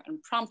nerve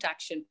and prompt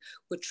action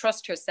would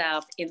trust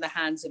herself in the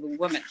hands of a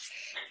woman.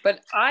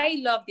 But I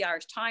love the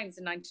Irish Times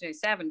in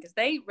 1907, because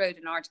they wrote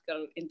an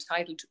article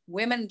entitled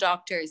 "Women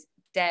Doctors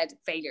Dead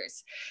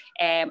Failures."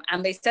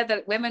 And they said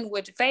that women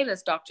would fail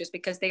as doctors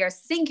because they are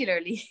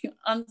singularly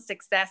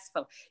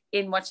unsuccessful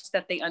in much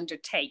that they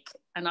undertake.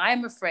 And I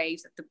am afraid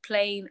that the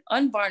plain,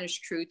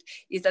 unvarnished truth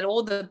is that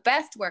all the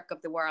best work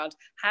of the world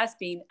has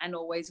been and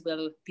always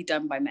will be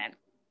done by men.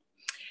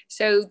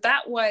 So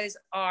that was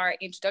our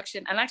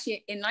introduction. And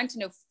actually in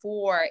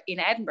 1904 in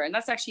Edinburgh, and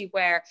that's actually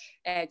where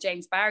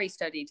James Barry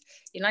studied,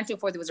 in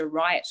 1904 there was a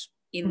riot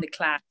in the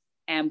class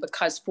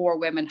because 4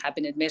 women had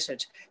been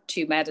admitted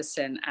to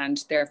medicine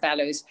and their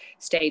fellows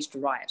staged a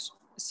riot.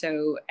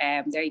 So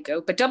there you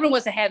go. But Dublin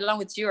was ahead along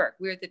with Zurich.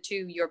 We were the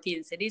 2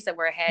 European cities that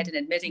were ahead in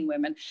admitting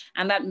women.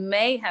 And that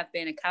may have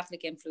been a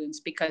Catholic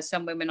influence, because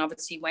some women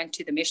obviously went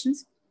to the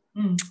missions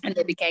And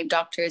they became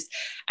doctors.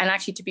 And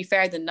actually, to be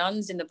fair, the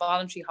nuns in the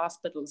voluntary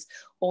hospitals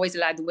always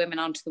allowed the women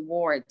onto the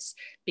wards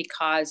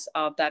because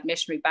of that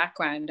missionary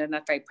background and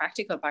that very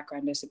practical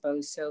background, I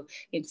suppose. So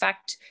in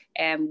fact,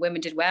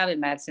 women did well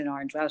in medicine in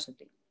Ireland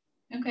relatively.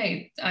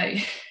 Okay,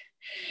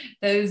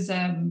 those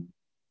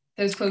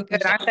quotes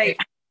good, aren't they?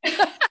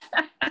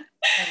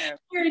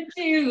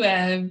 Too,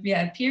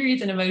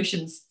 periods and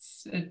emotions.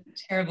 It's a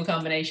terrible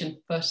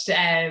combination, but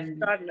God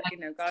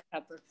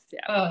help us. Yeah.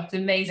 Oh, it's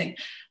amazing.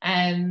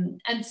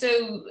 And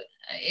so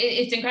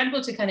it's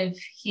incredible to kind of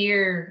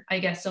hear, I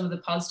guess, some of the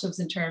positives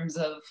in terms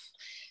of,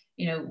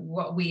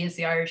 what we as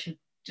the Irish have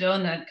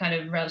done at kind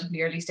of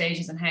relatively early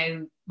stages and how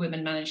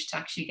women managed to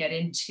actually get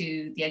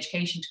into the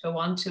education to go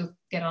on to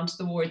get onto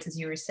the wards, as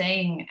you were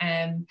saying.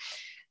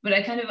 But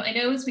I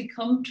know as we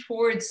come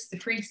towards the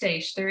Free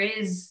State,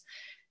 there's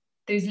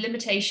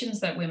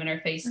limitations that women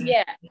are facing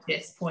at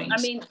this point.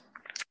 I mean,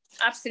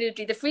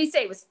 absolutely. The Free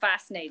State was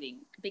fascinating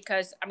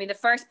because, the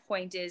first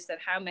point is that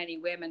how many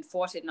women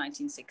fought in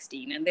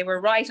 1916, and they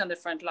were right on the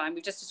front line.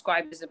 We just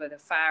described Isabella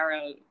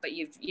Farrell, but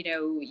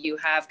you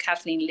have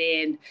Kathleen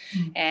Lynn,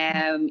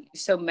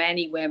 so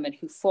many women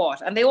who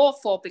fought, and they all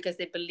fought because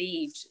they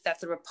believed that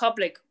the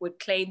Republic would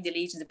claim the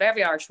allegiance of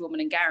every Irish woman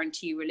and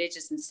guarantee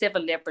religious and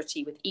civil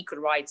liberty with equal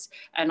rights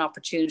and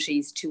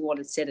opportunities to all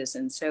its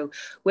citizens. So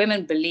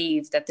women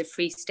believed that the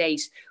Free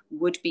State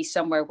would be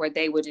somewhere where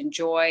they would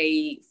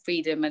enjoy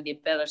freedom and the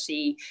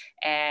ability,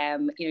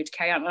 to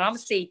carry on. And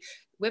obviously,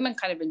 women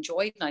kind of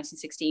enjoyed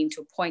 1916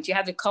 to a point. You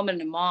had the Cumann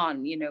na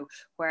mBan,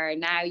 where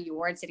now you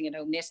weren't sitting at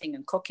home knitting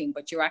and cooking,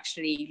 but you're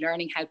actually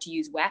learning how to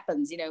use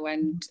weapons,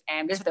 and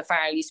Elizabeth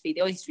Farrell they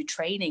always used to be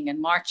training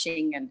and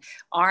marching and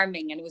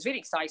arming, and it was really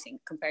exciting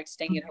compared to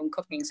staying at home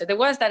cooking. So there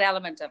was that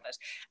element of it,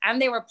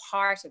 and they were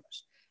part of it.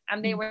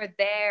 And they were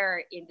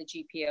there in the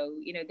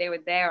GPO, they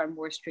were there on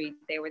Moore Street,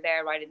 they were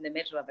there right in the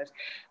middle of it.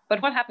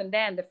 But what happened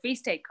then, the Free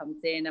State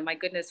comes in, and my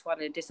goodness,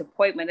 what a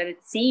disappointment. And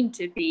it seemed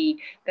to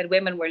be that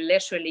women were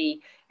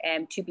literally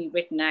to be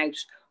written out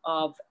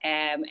of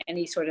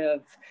any sort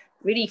of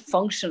really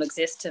functional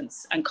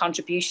existence and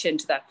contribution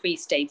to that Free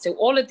State. So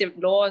all of the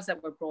laws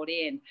that were brought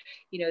in,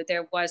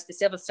 there was the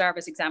Civil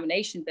Service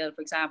Examination Bill,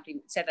 for example,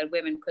 said that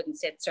women couldn't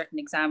sit certain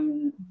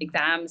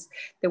exams.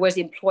 There was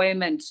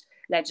employment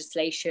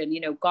legislation,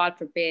 God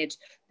forbid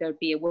there'd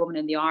be a woman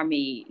in the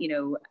army,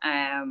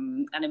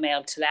 and a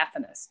male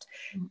telephonist.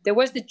 There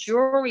was the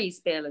Juries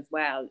Bill as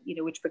well,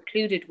 which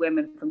precluded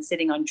women from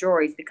sitting on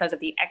juries because of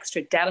the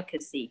extra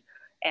delicacy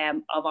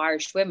of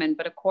Irish women.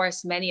 But of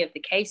course, many of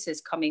the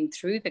cases coming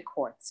through the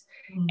courts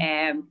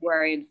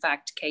were in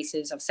fact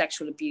cases of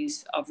sexual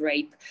abuse, of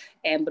rape,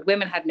 but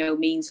women had no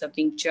means of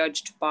being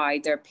judged by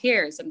their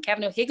peers. And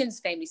Kevin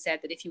O'Higgins famously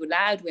said that if you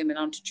allowed women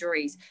onto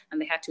juries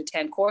and they had to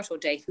attend court all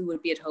day, who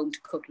would be at home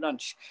to cook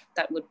lunch?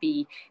 That would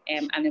be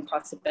an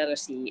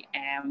impossibility.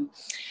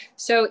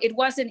 So it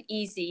wasn't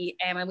easy.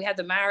 And we had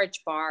the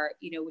marriage bar,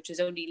 which was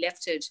only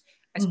lifted,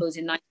 I suppose,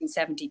 in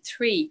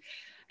 1973.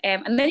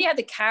 And then you had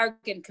the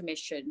Carrigan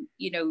Commission,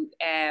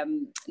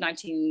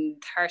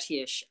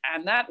 1930-ish,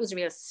 and that was a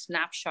real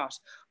snapshot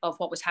of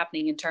what was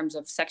happening in terms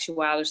of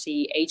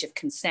sexuality, age of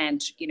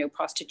consent,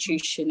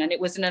 prostitution, and it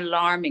was an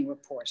alarming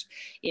report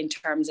in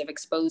terms of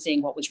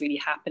exposing what was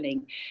really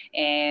happening.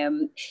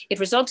 It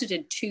resulted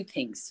in two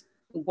things.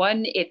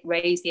 One, it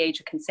raised the age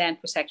of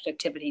consent for sexual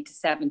activity to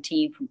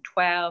 17 from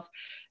 12,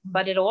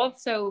 but it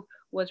also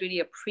was really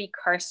a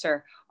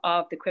precursor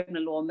of the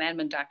Criminal Law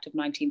Amendment Act of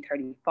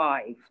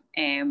 1935.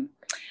 And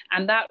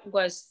that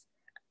was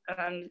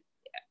a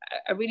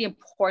really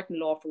important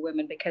law for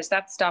women because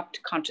that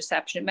stopped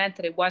contraception. It meant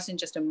that it wasn't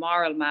just a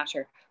moral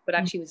matter, but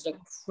actually was a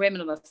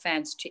criminal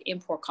offence to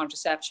import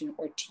contraception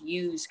or to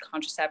use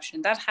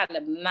contraception. That had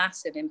a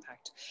massive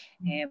impact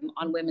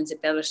on women's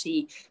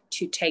ability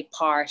to take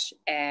part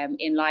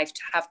in life,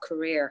 to have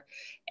career.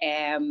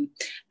 And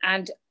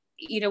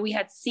we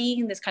had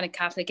seen this kind of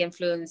Catholic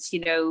influence.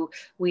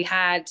 We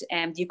had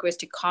the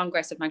Eucharistic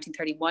Congress of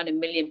 1931, 1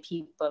 million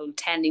people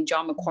attending,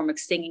 John McCormack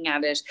singing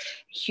at it,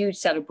 huge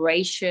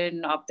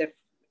celebration of the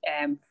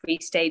Free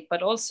State,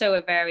 but also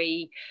a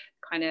very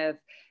kind of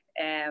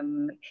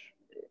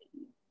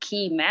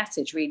key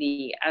message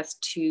really as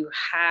to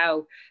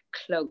how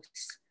close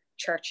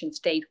church and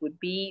state would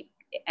be.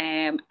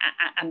 And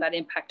that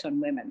impact on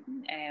women.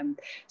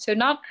 So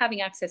not having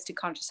access to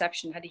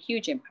contraception had a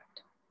huge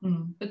impact.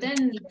 But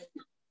then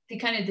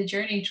the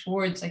journey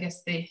towards, I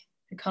guess, the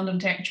condom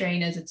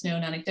train, as it's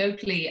known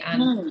anecdotally,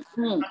 and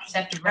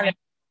contraceptive rights,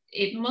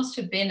 it must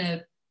have been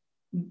a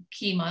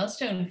key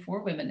milestone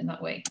for women in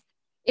that way.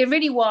 It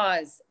really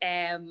was.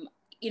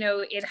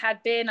 It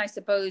had been, I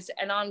suppose,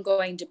 an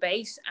ongoing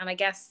debate. And I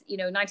guess,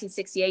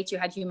 1968, you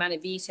had Humana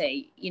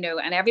Vitae,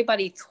 and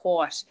everybody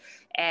thought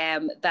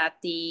that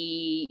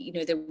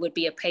there would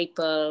be a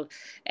papal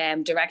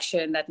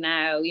direction that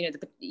now,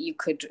 you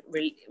could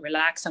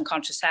relax on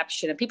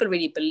contraception. And people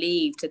really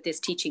believed that this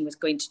teaching was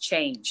going to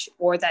change,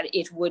 or that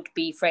it would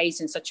be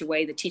phrased in such a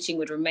way that teaching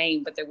would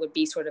remain, but there would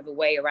be sort of a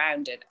way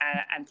around it.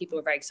 And people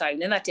were very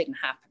excited. And that didn't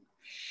happen.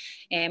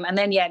 And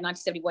then, yeah, in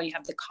 1971, you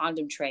have the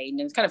condom train.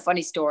 And it's kind of a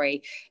funny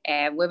story.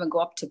 Women go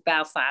up to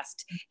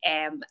Belfast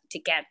to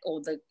get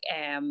all the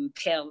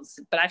pills,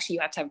 but actually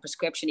you had to have a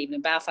prescription even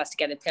in Belfast to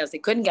get the pills. They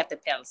couldn't get the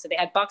pills, so they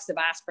had boxes of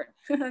aspirin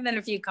and then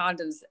a few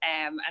condoms,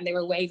 and they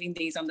were waving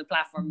these on the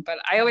platform. But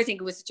I always think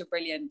it was such a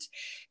brilliant,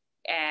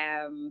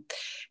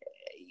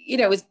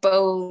 it was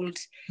bold.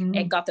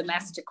 It got the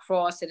message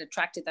across. It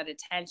attracted that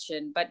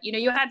attention. But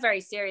you had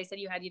very serious, and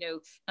you had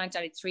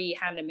 1993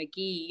 Hannah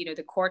McGee,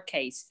 the court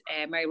case.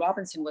 Mary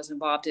Robinson was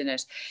involved in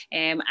it,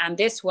 and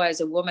this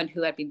was a woman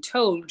who had been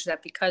told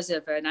that because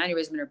of an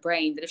aneurysm in her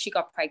brain, that if she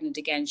got pregnant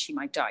again, she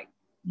might die.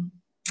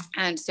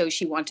 And so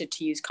she wanted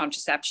to use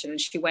contraception, and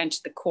she went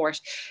to the court,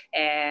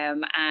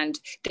 and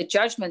the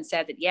judgment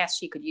said that yes,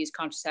 she could use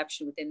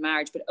contraception within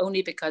marriage, but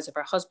only because of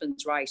her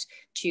husband's right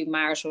to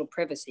marital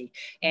privacy,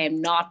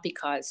 and not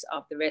because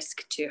of the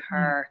risk to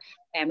her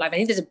life. I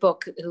think there's a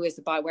book, Where is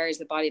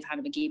the Body of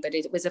Hannah McGee? But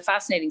it was a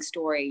fascinating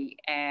story.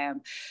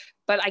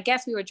 But I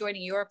guess we were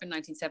joining Europe in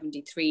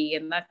 1973,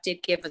 and that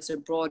did give us a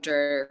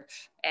broader,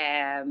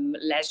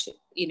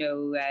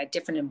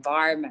 different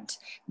environment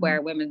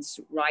where women's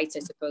rights,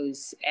 I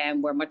suppose,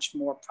 were much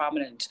more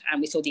prominent.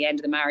 And we saw the end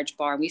of the marriage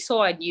bar, and we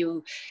saw a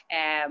new,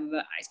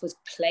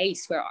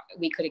 place where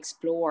we could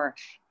explore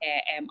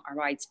our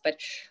rights. But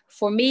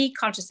for me,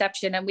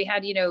 contraception, and we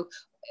had,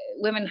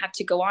 women had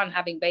to go on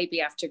having baby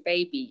after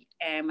baby,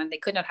 and they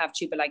could not have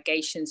tubal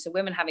ligation. So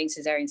women having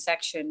cesarean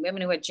section,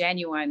 women who had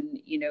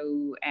genuine,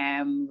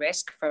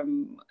 risk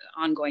from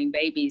ongoing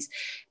babies.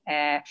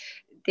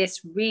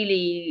 This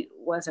really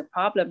was a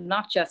problem,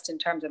 not just in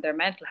terms of their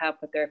mental health,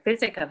 but their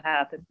physical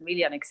health. It's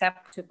really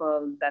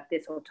unacceptable that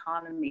this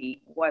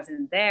autonomy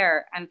wasn't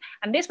there. And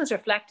this was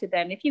reflected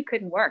then, if you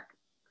couldn't work,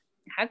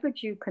 how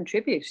could you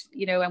contribute?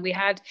 And we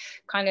had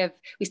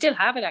we still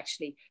have it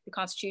actually, the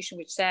Constitution,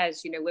 which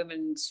says,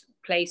 women's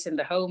place in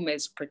the home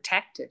is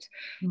protected.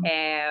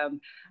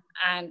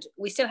 And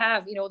we still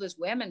have, those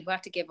women who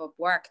have to give up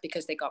work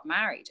because they got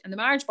married. And the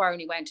marriage bar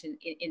only went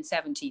in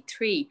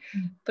 73.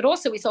 But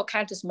also we saw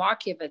Countess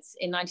Markievicz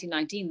in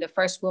 1919, the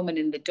first woman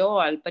in the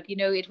Dáil. But,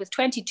 it was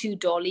 22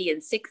 Dáilí in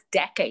 6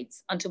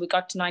 decades until we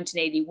got to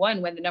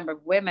 1981, when the number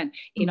of women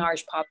in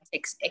Irish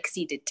politics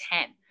exceeded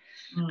 10.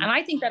 And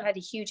I think that had a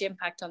huge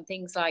impact on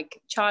things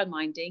like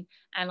childminding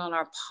and on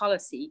our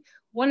policy.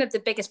 One of the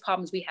biggest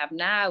problems we have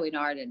now in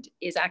Ireland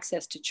is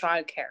access to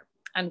childcare.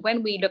 And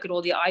when we look at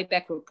all the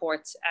IBEC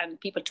reports, and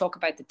people talk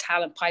about the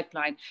talent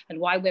pipeline and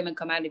why women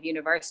come out of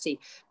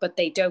university, but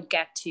they don't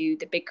get to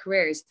the big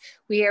careers,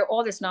 we hear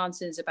all this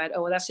nonsense about,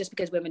 oh, well, that's just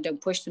because women don't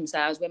push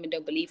themselves, women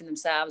don't believe in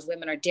themselves,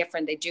 women are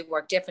different, they do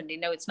work differently.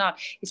 No, it's not.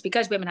 It's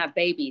because women have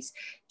babies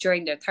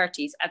during their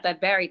 30s at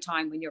that very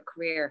time when your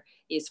career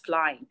is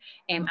flying.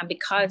 And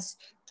because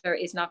there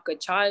is not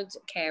good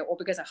childcare, or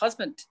because a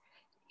husband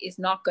is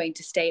not going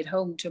to stay at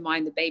home to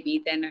mind the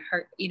baby, then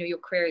your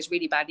career is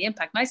really badly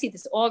impacted. And I see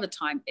this all the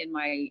time in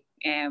my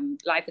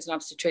life as an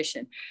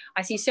obstetrician.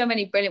 I see so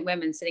many brilliant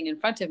women sitting in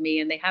front of me,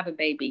 and they have a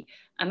baby,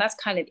 and that's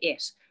kind of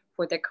it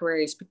for their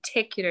careers,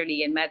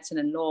 particularly in medicine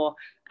and law,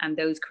 and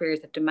those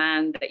careers that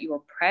demand that you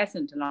are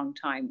present a long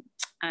time.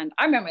 And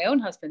I remember my own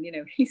husband,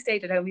 he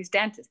stayed at home. He's a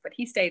dentist, but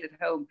he stayed at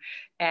home.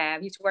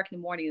 He used to work in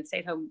the morning and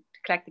stayed home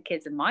to collect the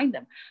kids and mind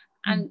them.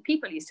 And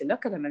people used to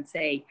look at him and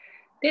say,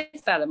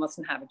 this fella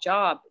mustn't have a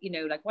job,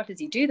 what does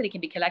he do that he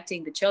can be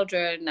collecting the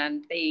children?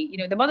 And they,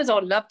 the mothers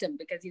all loved him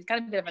because he's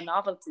kind of a bit of a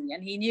novelty,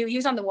 and he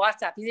was on the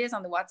WhatsApp. He is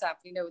on the WhatsApp,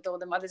 with all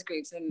the mothers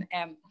groups.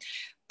 And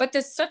but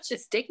there's such a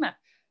stigma,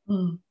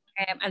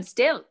 and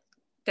still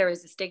there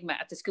is a stigma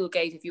at the school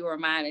gate if you were a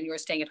man and you were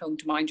staying at home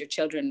to mind your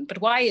children.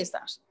 But why is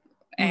that?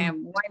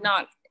 Why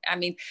not? I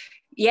mean,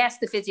 yes,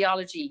 the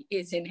physiology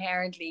is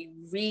inherently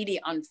really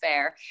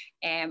unfair,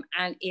 and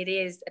it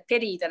is a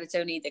pity that it's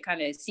only the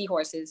kind of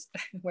seahorses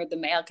where the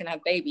male can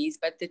have babies.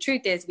 But the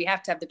truth is, we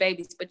have to have the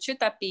babies. But should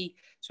that be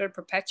sort of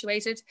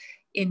perpetuated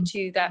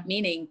into that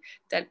meaning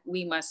that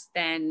we must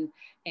then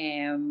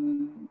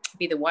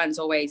be the ones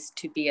always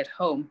to be at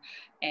home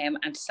and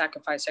to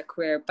sacrifice our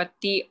career? But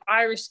the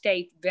Irish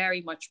state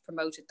very much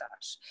promoted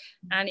that.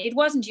 And it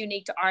wasn't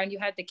unique to Ireland. You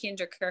had the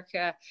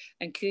Kinderkirche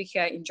and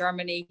Küche in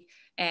Germany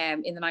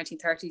in the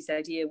 1930s, the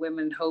idea of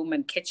women, home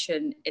and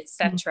kitchen,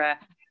 etc.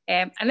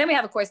 And then we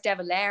have, of course, De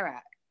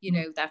Valera,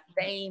 that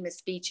famous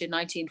speech in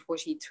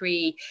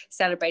 1943,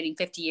 celebrating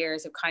 50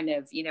 years of kind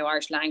of,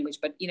 Irish language.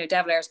 But, De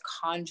Valera's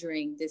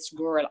conjuring this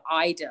rural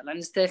idyll. And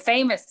it's the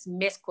famous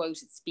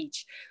misquoted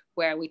speech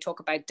where we talk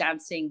about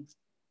dancing,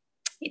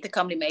 the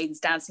comely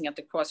maidens dancing at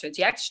the crossroads.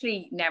 He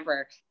actually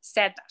never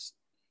said that.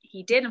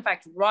 He did, in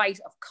fact,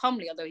 write of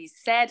comely, although he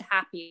said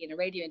happy in a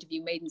radio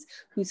interview, maidens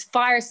whose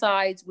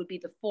firesides would be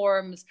the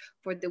forums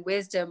for the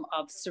wisdom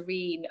of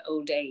serene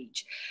old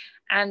age.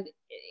 And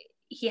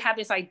he had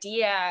this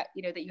idea,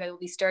 that you had all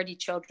these sturdy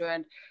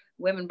children,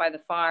 women by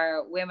the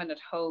fire, women at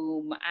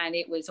home, and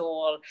it was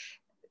all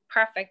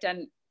perfect.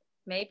 And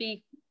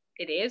maybe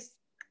it is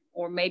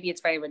or maybe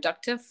it's very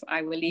reductive.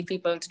 I will leave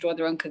people to draw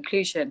their own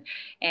conclusion.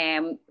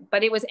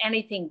 But it was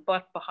anything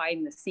but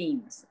behind the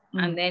scenes.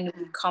 And then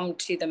we come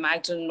to the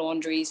Magdalen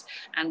laundries,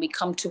 and we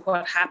come to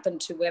what happened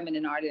to women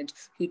in Ireland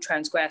who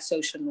transgress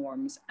social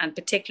norms, and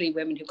particularly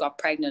women who got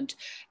pregnant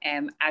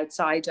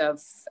outside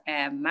of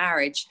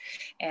marriage.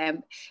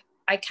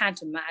 I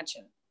can't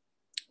imagine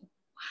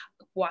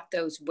what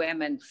those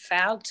women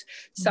felt.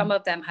 Some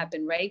of them have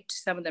been raped,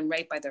 some of them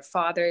raped by their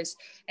fathers,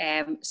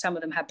 some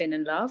of them have been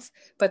in love,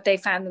 but they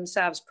found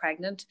themselves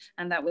pregnant,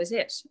 and that was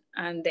it.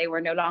 And they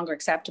were no longer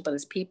acceptable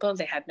as people.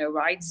 They had no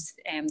rights,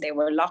 and they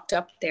were locked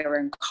up, they were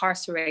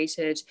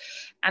incarcerated.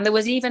 And there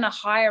was even a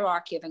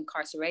hierarchy of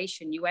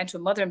incarceration. You went to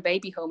a mother and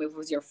baby home if it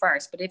was your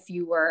first, but if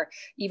you were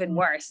even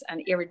worse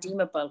and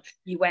irredeemable,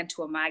 you went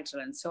to a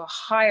Magdalen. So a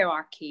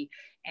hierarchy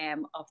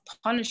of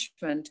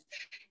punishment.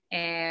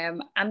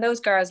 And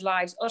those girls'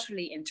 lives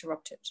utterly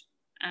interrupted,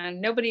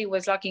 and nobody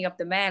was locking up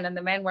the men, and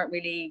the men weren't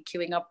really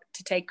queuing up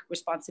to take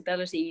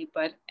responsibility.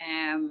 But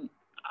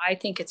I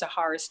think it's a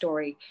horror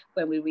story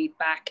when we read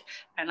back,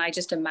 and I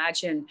just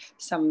imagine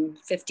some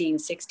 15,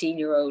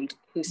 16-year-old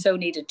who so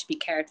needed to be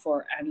cared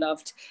for and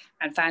loved,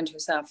 and found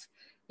herself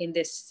in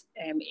this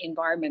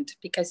environment.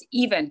 Because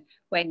even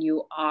when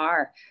you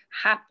are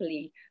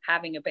happily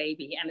having a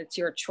baby and it's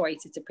your choice,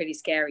 it's a pretty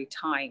scary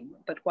time.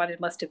 But what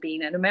it must have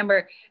been, and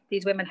remember,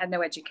 these women had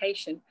no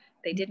education.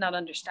 They did not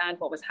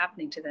understand what was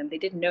happening to them. They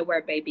didn't know where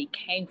a baby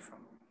came from.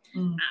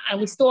 And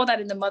we saw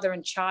that in the mother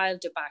and child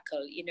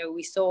debacle. You know,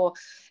 we saw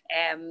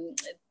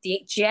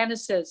the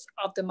genesis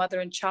of the mother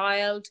and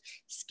child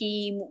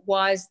scheme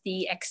was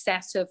the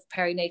excessive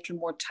perinatal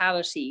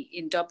mortality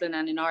in Dublin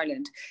and in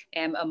Ireland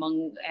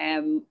among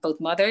both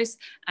mothers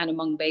and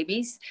among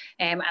babies.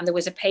 And there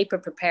was a paper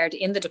prepared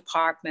in the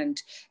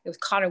department. It was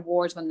Conor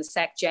Ward, one of the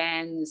Sec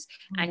Gens,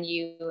 and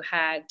you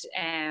had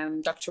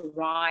Dr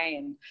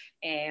Ryan.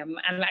 And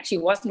actually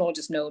it wasn't all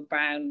just Noel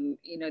Brown.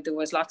 You know, there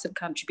was lots of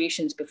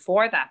contributions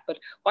before that. But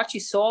what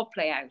you saw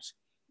play out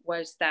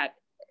was that,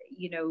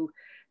 you know,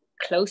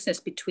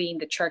 closeness between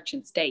the church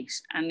and state.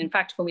 And in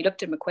fact, when we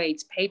looked at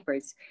McQuaid's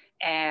papers,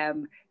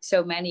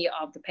 so many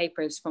of the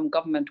papers from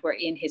government were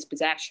in his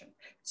possession.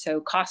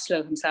 So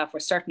Costello himself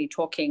was certainly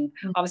talking,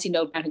 obviously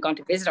Noel Brown had gone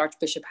to visit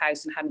Archbishop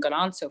House and hadn't gone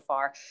on so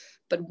far.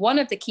 But one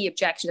of the key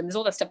objections, and there's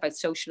all that stuff about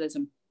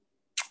socialism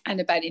and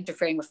about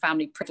interfering with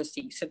family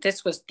privacy. So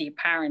this was the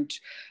apparent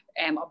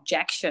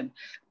objection,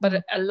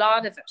 but a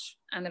lot of it,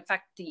 and in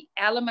fact, the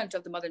element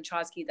of the mother and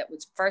child scheme that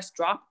was first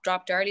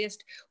dropped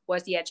earliest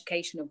was the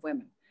education of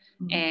women.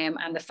 And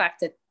the fact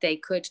that they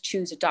could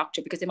choose a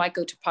doctor, because they might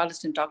go to a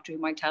Protestant doctor who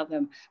might tell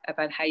them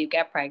about how you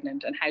get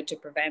pregnant and how to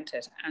prevent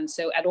it. And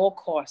so at all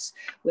costs,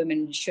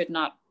 women should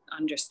not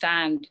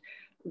understand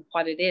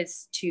what it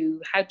is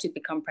to how to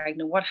become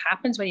pregnant, what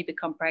happens when you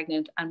become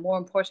pregnant, and more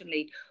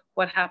importantly,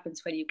 what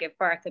happens when you give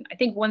birth. And I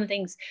think one of the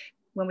things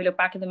when we look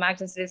back at the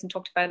Magdalens that isn't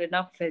talked about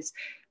enough is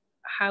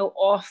how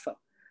awful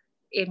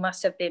it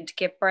must have been to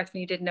give birth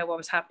when you didn't know what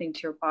was happening to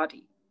your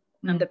body.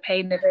 And the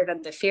pain of it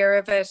and the fear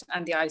of it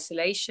and the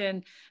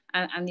isolation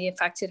and the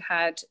effect it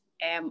had,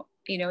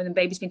 you know, and the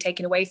baby's been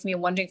taken away from you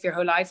and wondering for your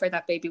whole life where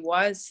that baby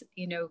was,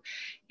 you know.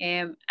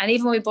 And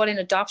even when we brought in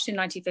adoption in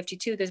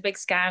 1952, there's big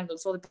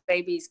scandals, all the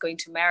babies going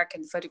to America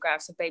and the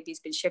photographs of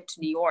babies being shipped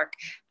to New York.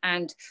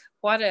 And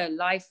what a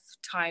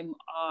lifetime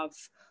of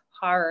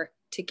horror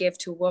to give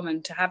to a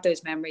woman, to have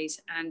those memories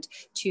and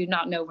to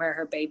not know where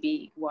her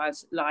baby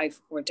was,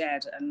 live or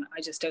dead. And I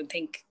just don't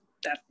think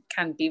that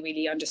can be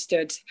really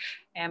understood.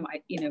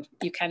 You know,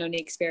 you can only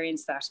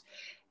experience that.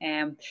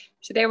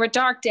 So there were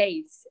dark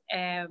days,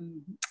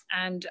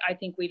 and I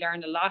think we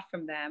learned a lot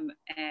from them.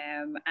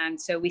 And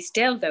so we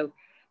still, though,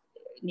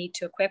 need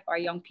to equip our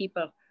young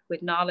people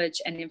with knowledge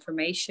and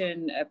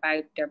information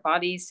about their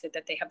bodies so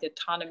that they have the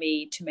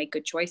autonomy to make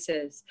good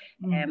choices,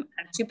 and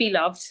to be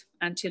loved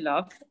and to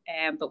love,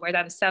 but where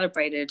that is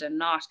celebrated and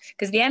not,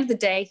 because at the end of the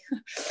day,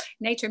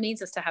 nature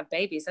means us to have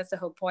babies. That's the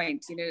whole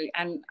point, you know.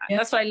 And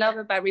that's what I love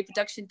about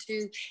reproduction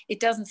too. It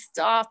doesn't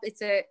stop.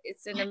 It's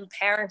an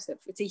imperative.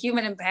 It's a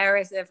human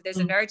imperative. There's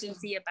an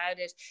urgency about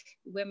it.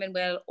 Women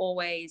will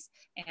always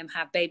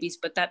have babies,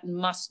 but that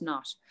must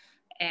not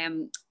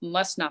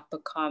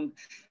become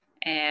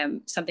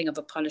something of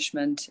a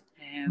punishment.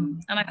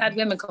 And I've had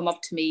women come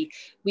up to me.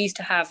 We used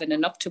to have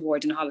an up to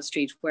ward in Holles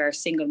Street where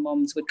single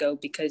mums would go,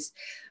 because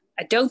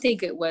I don't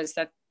think it was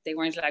that they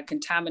weren't allowed to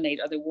contaminate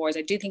other wards.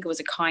 I do think it was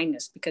a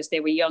kindness because they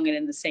were young and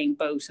in the same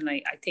boat. And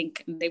I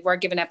think they were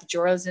given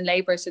epidurals in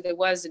labour, so there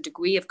was a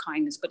degree of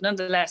kindness, but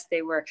nonetheless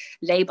they were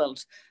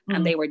labelled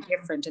and they were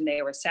different and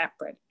they were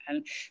separate.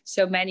 And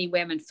so many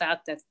women felt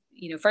that,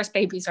 you know, first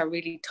babies are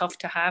really tough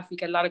to have. You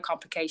get a lot of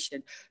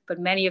complication, but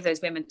many of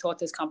those women thought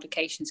those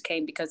complications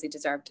came because they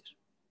deserved it.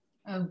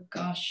 Oh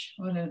gosh,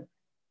 what a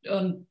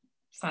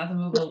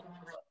unfathomable.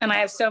 And I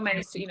have so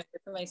many, you know,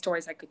 so many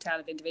stories I could tell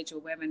of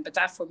individual women, but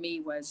that for me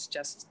was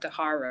just the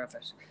horror of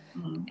it.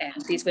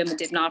 And these women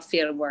did not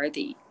feel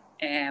worthy,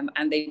 and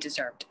they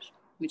deserved it,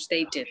 which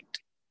they didn't.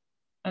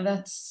 And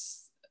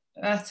that's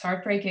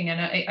heartbreaking. And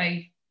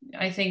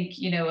I think,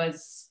 you know,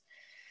 as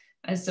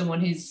as someone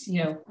who's,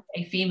 you know,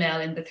 a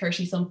female in the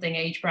 30-something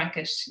age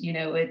bracket, you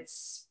know,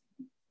 it's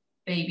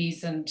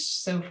babies and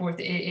so forth.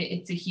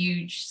 It's a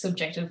huge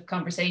subject of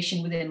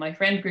conversation within my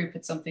friend group.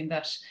 It's something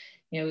that,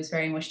 you know, is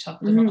very much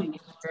top of mind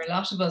for a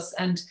lot of us.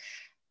 And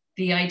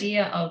the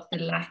idea of the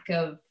lack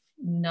of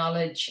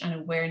knowledge and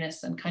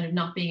awareness and kind of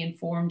not being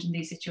informed in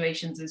these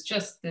situations is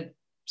just the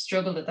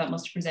struggle that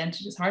must have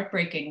presented is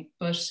heartbreaking.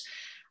 But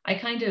I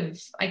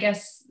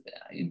guess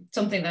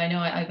something that I know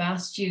I've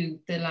asked you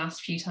the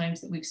last few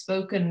times that we've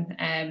spoken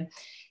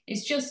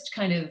is just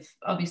kind of,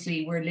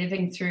 obviously we're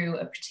living through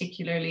a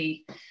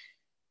particularly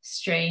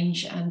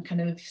strange and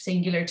kind of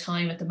singular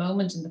time at the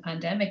moment in the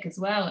pandemic as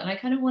well. And I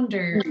kind of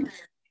wonder,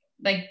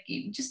 like,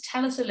 just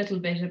tell us a little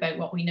bit about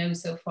what we know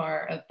so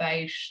far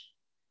about,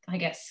 I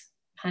guess,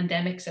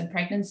 pandemics and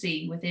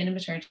pregnancy within a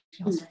maternity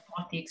hospital,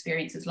 what the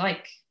experience is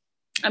like.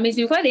 I mean, it's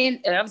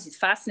been obviously it's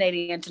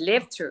fascinating, and to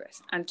live through it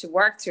and to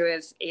work through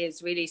it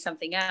is really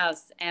something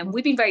else. And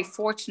we've been very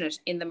fortunate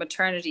in the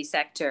maternity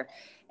sector.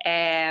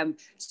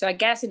 So I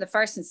guess in the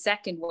first and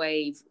second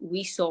wave,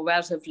 we saw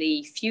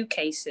relatively few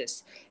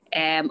cases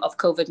of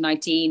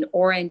COVID-19,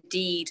 or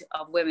indeed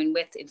of women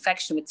with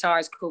infection with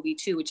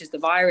SARS-CoV-2, which is the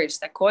virus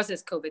that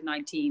causes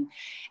COVID-19.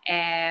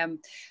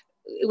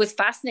 It was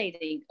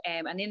fascinating.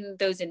 And in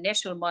those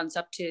initial months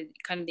up to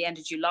kind of the end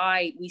of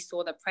July, we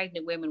saw that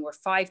pregnant women were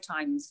 5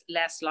 times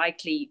less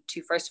likely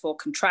to, first of all,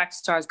 contract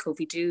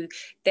SARS-CoV-2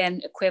 than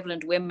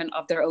equivalent women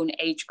of their own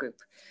age group.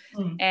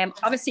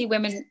 Obviously,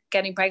 women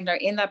getting pregnant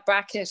are in that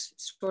bracket,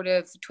 sort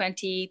of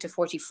 20 to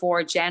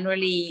 44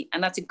 generally.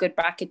 And that's a good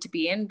bracket to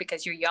be in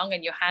because you're young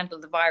and you handle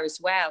the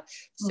virus well.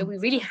 So we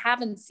really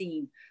haven't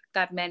seen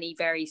that many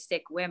very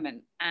sick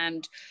women.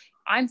 And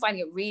I'm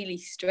finding it really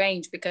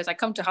strange because I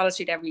come to Holles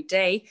Street every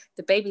day.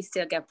 The babies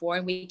still get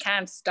born. We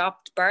can't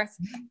stop birth.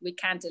 We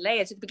can't delay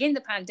it. At the beginning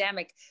of the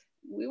pandemic,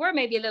 we were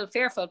maybe a little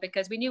fearful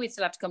because we knew we'd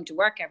still have to come to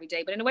work every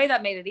day. But in a way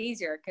that made it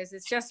easier because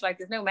it's just like,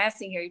 there's no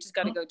messing here. You just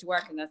got to go to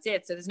work and that's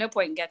it. So there's no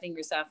point in getting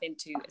yourself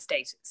into a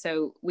state.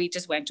 So we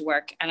just went to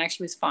work and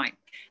actually was fine.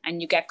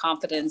 And you get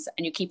confidence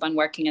and you keep on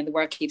working and the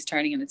work keeps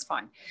turning and it's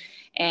fine.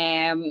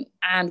 And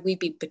we'd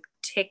be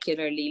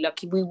particularly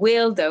lucky. We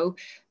will, though,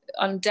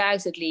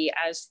 undoubtedly,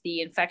 as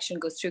the infection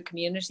goes through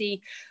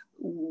community,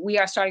 we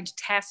are starting to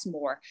test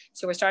more.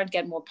 So we're starting to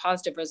get more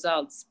positive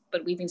results.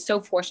 But we've been so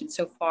fortunate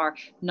so far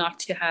not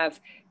to have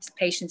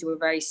patients who were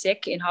very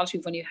sick. In Holles,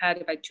 we've only had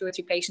about 2 or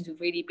 3 patients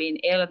who've really been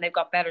ill, and they've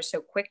got better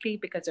so quickly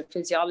because their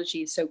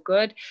physiology is so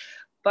good.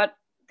 But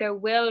there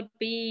will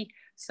be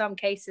some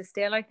cases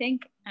still, I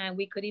think, and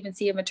we could even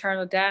see a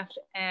maternal death.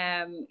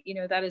 You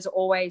know, that is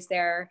always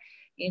there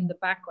in the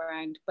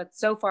background. But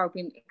so far,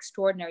 we've been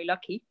extraordinarily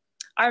lucky.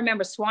 I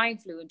remember swine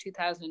flu in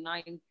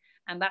 2009,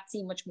 and that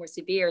seemed much more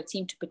severe. It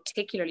seemed to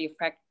particularly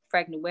affect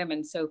pregnant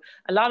women. So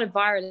a lot of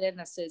viral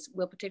illnesses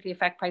will particularly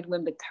affect pregnant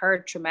women the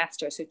 3rd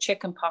trimester. So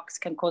chickenpox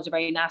can cause a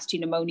very nasty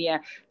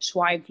pneumonia.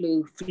 Swine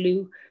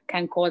flu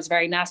can cause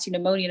very nasty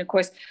pneumonia. And of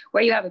course,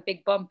 where you have a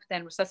big bump,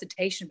 then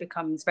resuscitation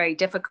becomes very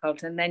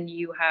difficult. And then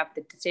you have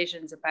the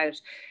decisions about,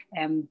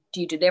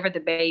 do you deliver the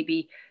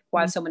baby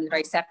while someone is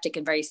very septic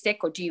and very sick,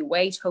 or do you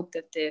wait, hope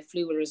that the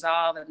flu will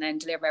resolve and then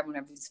deliver everyone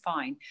everything's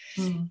fine?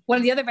 One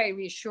of the other very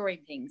reassuring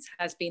things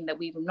has been that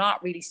we've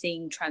not really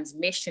seen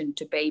transmission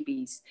to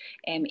babies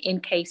in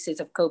cases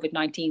of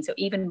COVID-19. So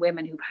even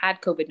women who've had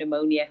COVID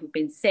pneumonia, who've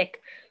been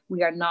sick,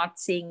 we are not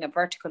seeing a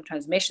vertical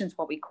transmission,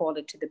 what we call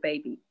it, to the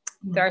baby.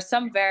 There are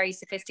some very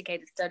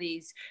sophisticated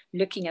studies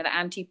looking at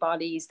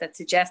antibodies that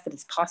suggest that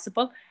it's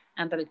possible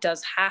and that it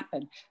does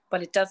happen,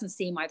 but it doesn't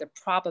seem either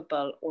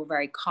probable or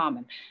very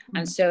common.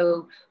 And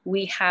so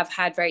we have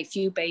had very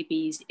few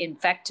babies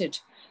infected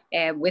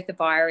with the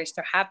virus.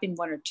 There have been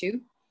 1 or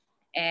 2,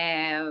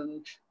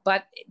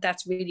 but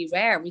that's really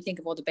rare. We think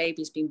of all the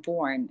babies being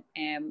born.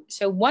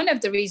 So one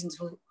of the reasons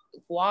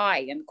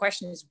why, and the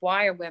question is,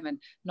 why are women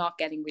not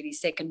getting really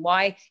sick, and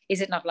why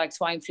is it not like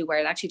swine flu where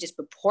it actually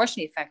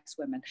disproportionately affects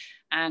women?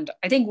 And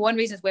I think one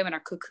reason is women are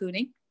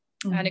cocooning.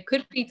 And it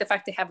could be the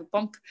fact they have a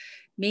bump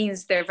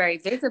means they're very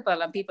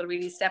visible and people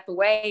really step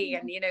away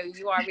and, you know,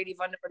 you are really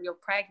vulnerable, you're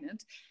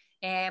pregnant.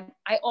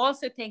 I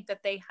also think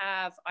that they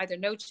have either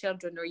no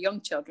children or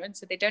young children,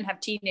 so they don't have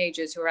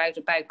teenagers who are out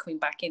about coming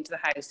back into the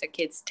house. Their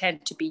kids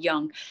tend to be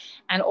young.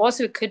 And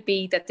also it could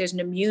be that there's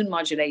an immune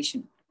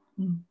modulation.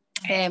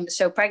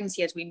 So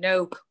pregnancy, as we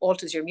know,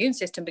 alters your immune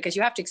system because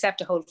you have to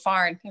accept a whole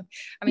foreign.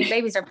 I mean,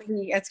 babies are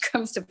pretty, as it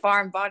comes to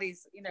foreign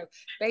bodies, you know,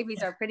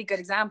 babies are a pretty good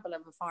example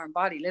of a foreign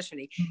body,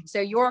 literally.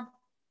 So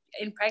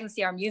in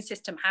pregnancy, our immune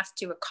system has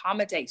to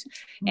accommodate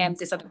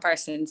this other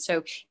person.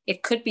 So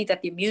it could be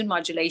that the immune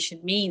modulation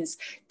means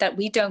that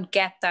we don't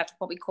get that,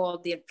 what we call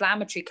the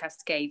inflammatory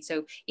cascade.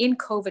 So in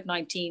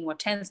COVID-19, what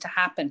tends to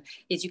happen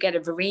is you get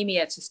a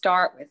viremia to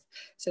start with.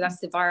 So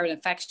that's the viral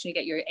infection. You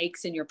get your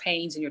aches and your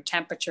pains and your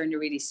temperature and you're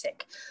really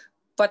sick.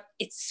 but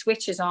it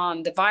switches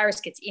on. The virus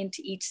gets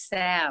into each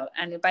cell,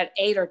 and about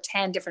 8 or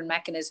 10 different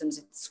mechanisms,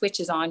 it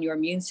switches on your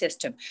immune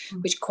system,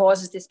 which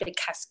causes this big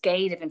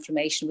cascade of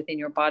inflammation within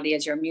your body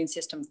as your immune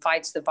system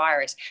fights the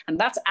virus. And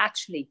that's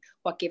actually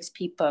what gives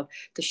people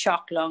the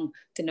shock lung,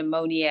 the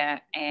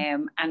pneumonia,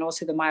 and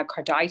also the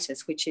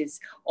myocarditis, which is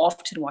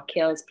often what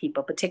kills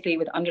people, particularly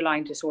with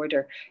underlying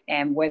disorder,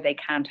 where they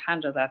can't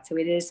handle that. So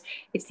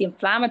it's the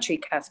inflammatory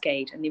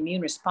cascade and the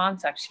immune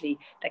response actually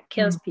that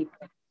kills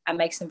people and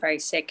makes them very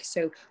sick.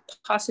 So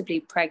possibly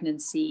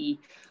pregnancy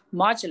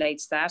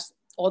modulates that.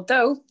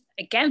 Although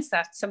against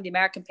that, some of the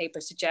American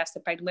papers suggest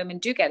that pregnant women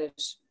do get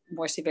it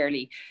more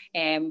severely.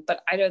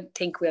 But I don't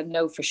think we'll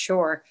know for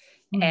sure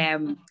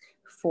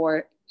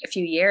for a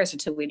few years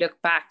until we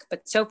look back.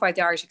 But so far,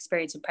 the Irish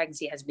experience in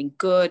pregnancy has been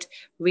good,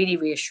 really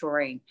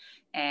reassuring.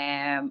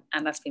 And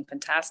that's been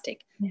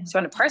fantastic. Yeah. So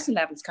on a personal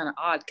level, it's kind of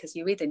odd because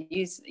you read the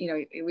news,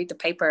 you read the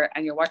paper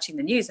and you're watching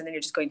the news, and then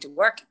you're just going to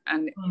work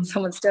and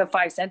someone's still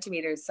 5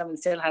 centimeters, someone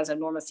still has a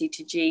normal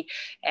CTG,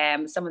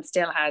 someone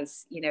still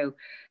has,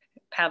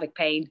 pelvic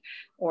pain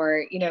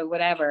or,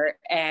 whatever.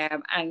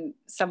 And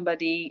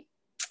somebody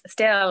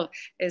still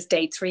is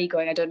day 3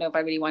 going, I don't know if I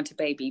really want a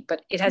baby.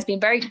 But it has been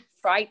very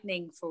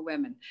frightening for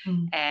women.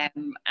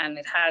 And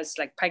it has,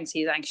 like,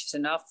 pregnancy is anxious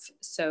enough.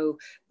 So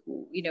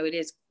it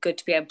is good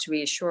to be able to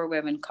reassure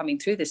women coming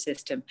through the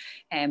system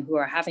who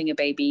are having a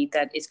baby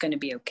that it's going to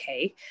be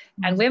okay.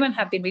 And women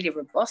have been really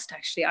robust,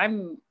 actually.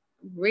 I'm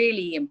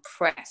really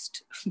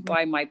impressed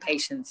by my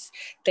patients.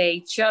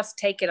 They just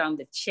take it on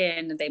the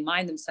chin and they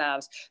mind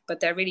themselves, but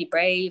they're really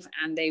brave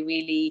and they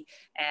really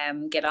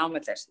get on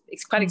with it.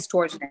 It's quite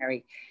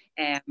extraordinary.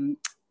 And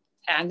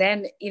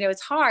then,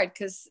 it's hard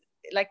because,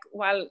 like,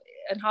 while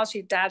in Holles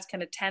Street dads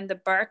can attend the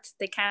birth,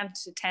 they can't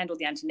attend all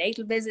the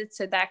antenatal visits.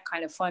 So that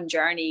kind of fun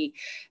journey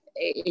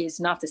is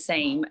not the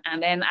same.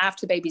 And then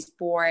after the baby's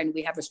born,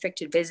 we have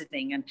restricted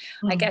visiting. And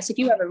I guess if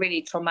you have a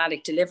really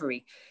traumatic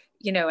delivery,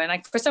 and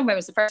like for some women,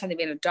 it's the first time they've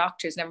been at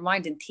doctors, never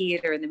mind in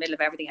theatre, in the middle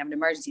of everything, have an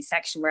emergency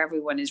section where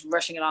everyone is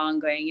rushing along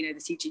going, the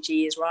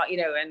CTG is wrong,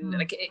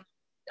 and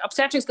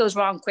obstetrics goes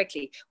wrong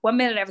quickly. 1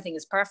 minute everything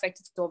is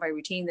perfect, it's all very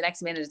routine, the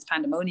next minute it's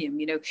pandemonium.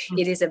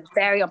 It is a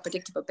very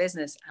unpredictable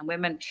business, and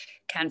women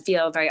can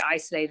feel very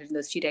isolated in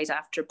those few days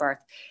after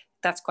birth.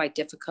 That's quite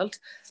difficult.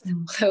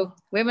 So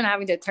women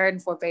having their 3rd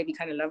and 4th baby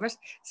kind of love it.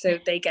 So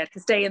they get to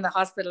stay in the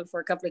hospital for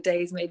a couple of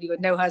days, maybe with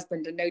no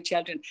husband and no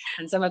children,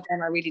 and some of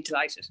them are really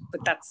delighted,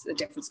 but that's a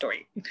different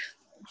story.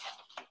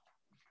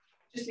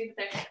 Just leave it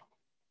there.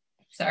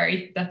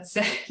 Sorry, that's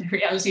the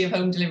reality of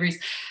home deliveries.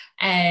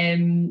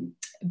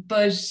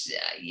 But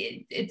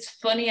it's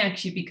funny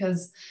actually,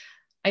 because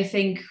I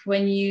think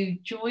when you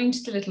joined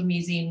the Little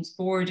Museums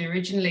board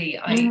originally,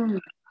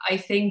 I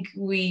think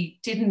we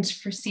didn't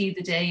foresee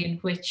the day in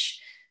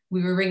which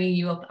we were ringing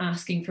you up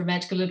asking for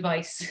medical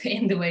advice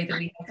in the way that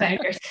we have found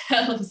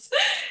ourselves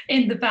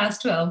in the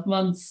past 12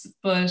 months.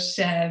 But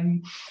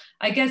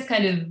I guess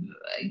kind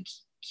of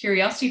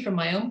curiosity from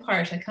my own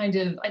part, I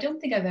don't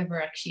think I've ever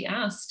actually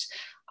asked.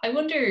 I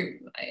wonder,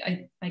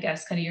 I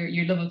guess kind of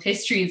your love of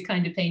history is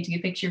kind of painting a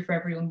picture for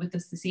everyone with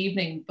us this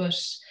evening, but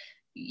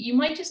you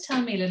might just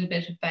tell me a little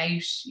bit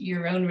about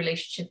your own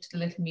relationship to the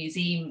Little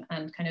Museum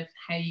and kind of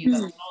how you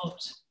got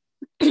involved.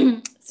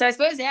 So I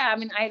suppose,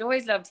 I'd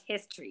always loved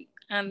history.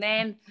 And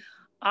then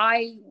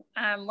I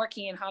am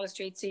working in Holles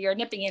Street, so you're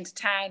nipping into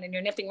town and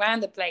you're nipping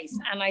around the place.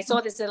 And I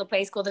saw this little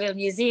place called the Little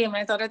Museum,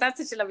 and I thought,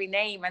 that's such a lovely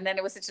name. And then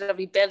it was such a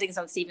lovely buildings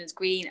on Stephen's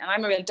Green. And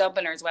I'm a real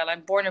Dubliner as well.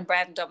 I'm born and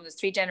bred in Dublin. There's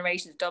 3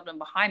 generations of Dublin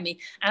behind me.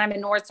 And I'm a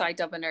Northside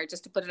Dubliner,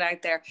 just to put it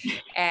out there.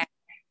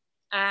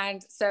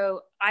 And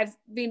so I've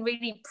been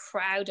really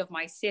proud of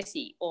my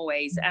city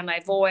always. And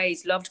I've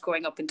always loved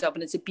growing up in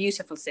Dublin. It's a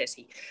beautiful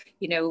city.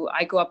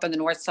 I grew up on the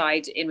north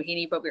side in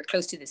Mahony, but we're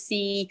close to the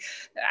sea,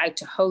 out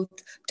to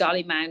Howth,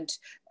 Dollymount.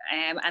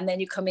 And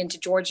then you come into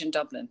George in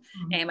Dublin.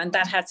 And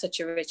that had such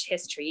a rich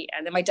history.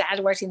 And then my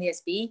dad worked in the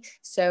SB.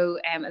 So,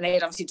 and they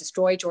had obviously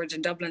destroyed George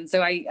in Dublin.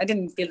 So I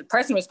didn't feel the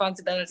personal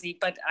responsibility,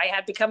 but I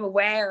had become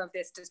aware of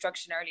this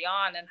destruction early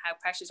on and how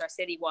precious our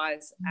city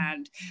was.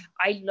 And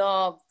I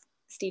love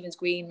Stephen's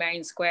Green,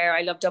 Marion Square.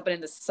 I love Dublin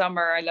in the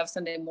summer. I love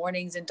Sunday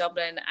mornings in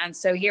Dublin. And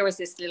so here was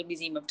this Little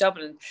Museum of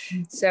Dublin.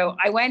 So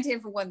I went in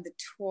for one of the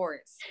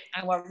tours.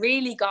 And what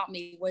really got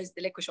me was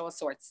the licorice all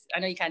sorts. I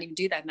know you can't even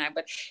do that now,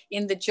 but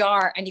in the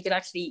jar, and you could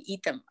actually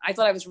eat them. I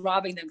thought I was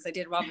robbing them because I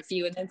did rob a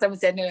few. And then someone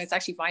said, no, it's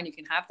actually fine. You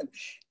can have them.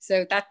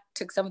 So that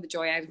took some of the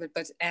joy out of it.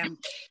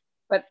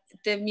 But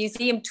the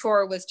museum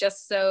tour was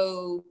just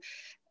so,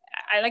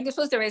 I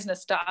suppose there is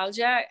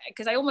nostalgia,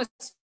 because I almost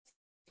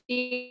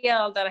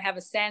feel that I have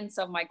a sense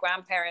of my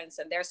grandparents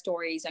and their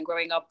stories and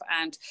growing up,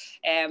 and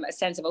a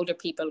sense of older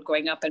people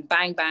growing up, and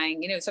bang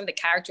bang, some of the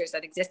characters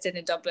that existed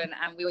in Dublin,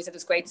 and we always had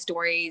those great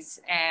stories,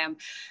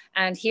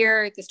 and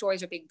here the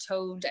stories are being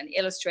told and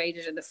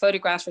illustrated, and the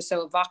photographs were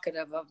so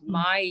evocative of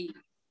my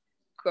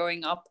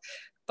growing up,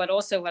 but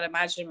also what I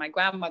imagined my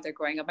grandmother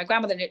growing up. My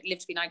grandmother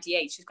lived to be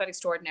 98. She's quite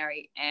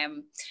extraordinary.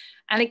 And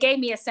it gave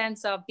me a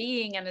sense of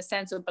being and a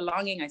sense of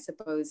belonging, I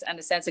suppose, and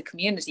a sense of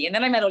community. And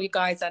then I met all you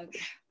guys, and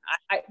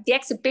the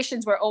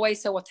exhibitions were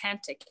always so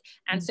authentic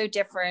and so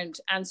different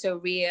and so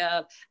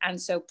real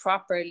and so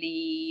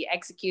properly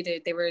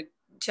executed. They were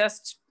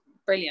just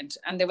brilliant,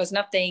 and there was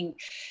nothing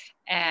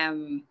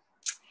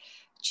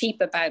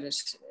cheap about it.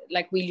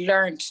 Like, we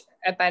learned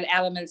about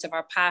elements of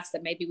our past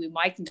that maybe we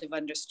mightn't have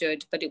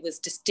understood, but it was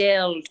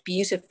distilled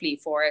beautifully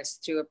for us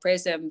through a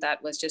prism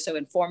that was just so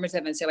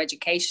informative and so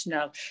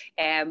educational,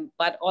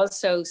 but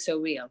also so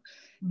real.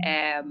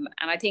 And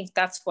I think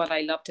that's what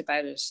I loved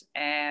about it.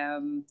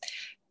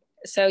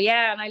 So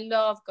yeah, and I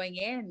love going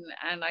in,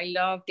 and I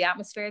love the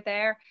atmosphere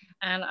there,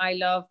 and I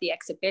love the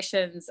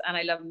exhibitions, and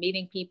I love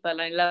meeting people, and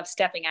I love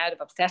stepping out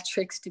of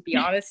obstetrics, to be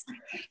honest,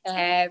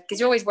 because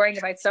you're always worrying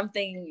about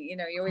something, you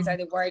know, you're always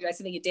either worried about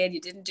something you did,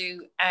 you didn't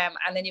do,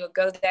 and then you would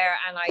go there,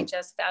 and I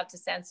just felt a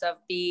sense of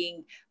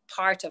being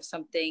part of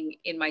something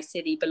in my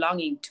city,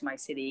 belonging to my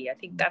city. I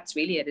think that's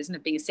really it, isn't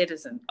it? Being a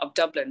citizen of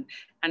Dublin,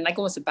 and like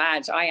almost a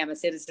badge. I am a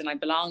citizen, I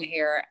belong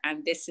here,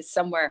 and this is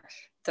somewhere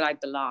that I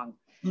belong.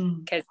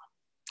 Because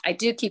I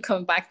do keep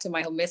coming back to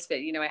my whole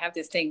misfit. You know, I have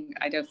this thing,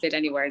 I don't fit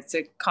anywhere. It's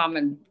a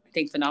common, I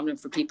think, phenomenon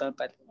for people,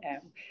 but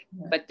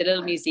the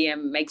little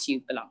museum makes you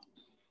belong.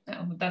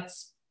 Oh,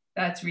 that's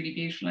really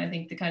beautiful. I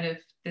think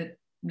the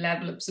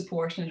level of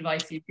support and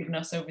advice you've given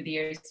us over the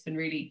years has been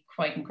really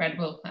quite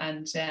incredible.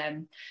 And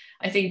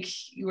I think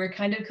we're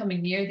kind of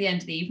coming near the end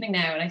of the evening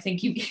now, and I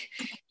think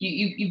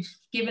you've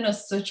given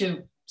us such a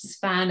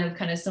span of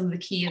kind of some of the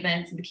key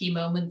events and the key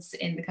moments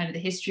in the kind of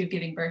the history of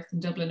giving birth in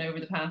Dublin over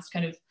the past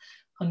kind of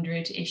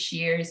 100-ish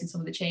years, and some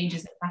of the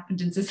changes that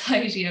happened in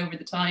society over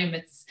the time.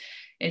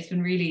 It's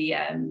been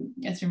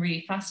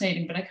really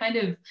fascinating. But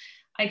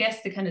I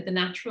guess the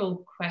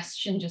natural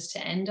question just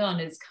to end on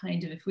is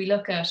kind of, if we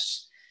look at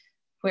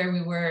where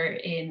we were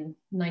in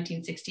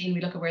 1916, we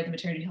look at where the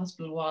maternity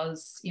hospital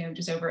was, you know,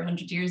 just over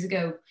 100 years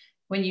ago.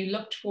 When you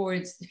look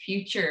towards the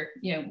future,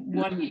 you know,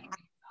 what are you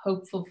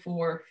hopeful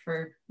for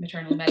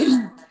maternal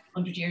medicine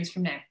 100 years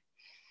from now?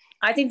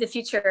 I think the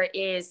future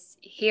is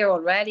here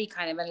already,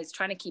 kind of, and it's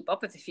trying to keep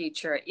up with the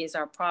future is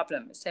our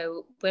problem.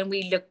 So when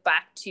we look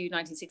back to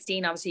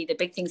 1916, obviously the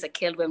big things that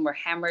killed women were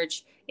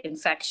hemorrhage,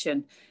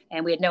 infection,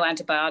 and we had no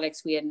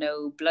antibiotics, we had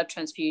no blood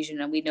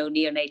transfusion, and we had no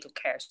neonatal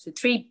care. So the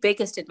three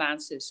biggest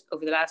advances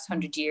over the last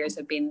 100 years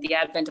have been the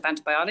advent of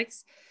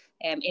antibiotics,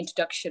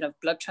 introduction of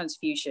blood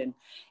transfusion,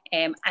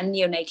 and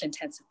neonatal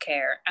intensive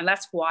care. And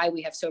that's why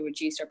we have so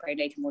reduced our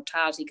perinatal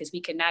mortality, because we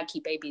can now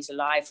keep babies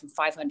alive from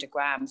 500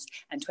 grams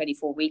and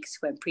 24 weeks,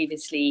 when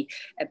previously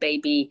a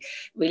baby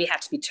really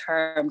had to be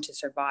termed to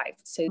survive.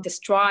 So the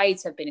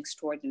strides have been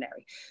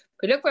extraordinary.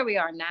 But look where we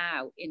are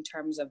now in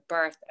terms of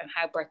birth and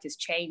how birth is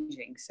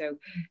changing. So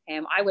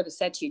I would have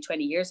said to you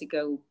 20 years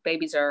ago,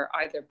 babies are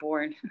either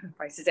born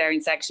by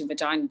cesarean section,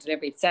 vaginal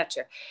delivery,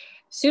 etc.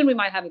 Soon we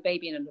might have a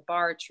baby in a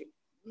laboratory.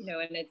 You know,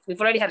 and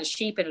we've already had a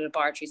sheep in a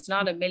laboratory. It's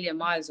not a million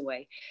miles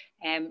away.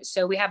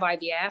 So we have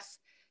IVF.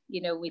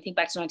 You know, we think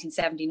back to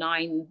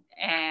 1979,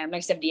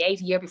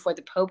 1978, a year before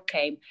the Pope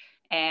came.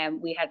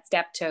 We had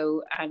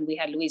Steptoe and we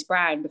had Louise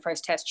Brown, the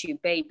first test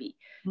tube baby.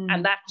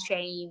 And that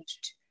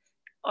changed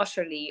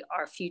utterly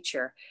our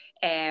future.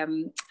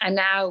 And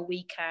now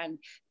we can,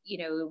 you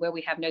know, where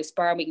we have no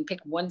sperm, we can pick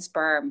one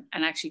sperm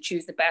and actually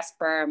choose the best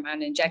sperm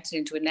and inject it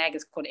into an egg.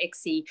 It's called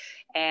ICSI.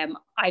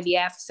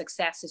 IVF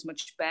success is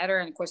much better.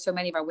 And of course, so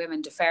many of our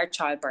women defer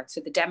childbirth.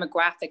 So the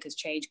demographic has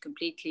changed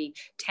completely.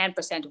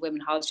 10% of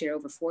women Holles are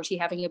over 40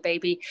 having a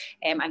baby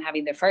and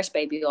having their first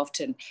baby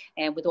often,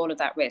 with all of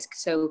that risk.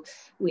 So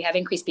we have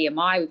increased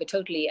BMI, we have a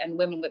totally, and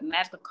women with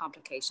medical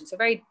complications, a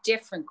very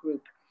different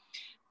group.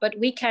 But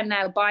we can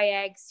now buy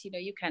eggs, you know,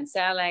 you can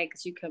sell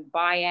eggs, you can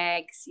buy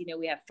eggs, you know,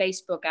 we have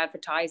Facebook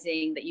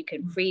advertising that you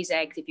can freeze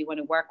eggs if you want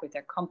to work with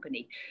their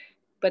company.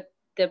 But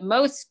the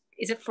most,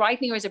 is it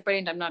frightening or is it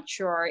brilliant? I'm not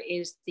sure,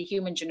 is the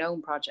Human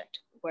Genome Project,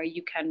 where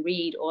you can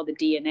read all the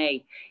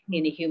DNA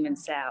in a human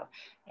cell.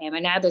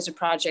 And now there's a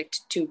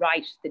project to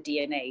write the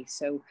DNA.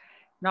 So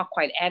not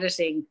quite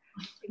editing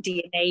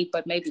DNA,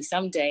 but maybe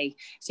someday.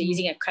 So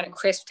using a kind of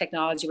CRISPR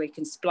technology where you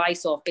can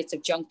splice off bits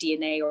of junk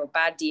DNA or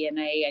bad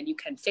DNA and you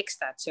can fix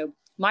that. So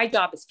my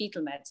job is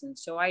fetal medicine.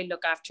 So I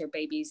look after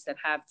babies that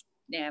have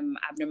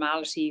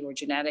abnormality or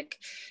genetic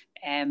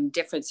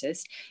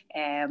differences.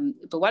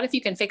 But what if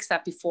you can fix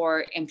that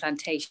before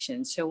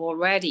implantation? So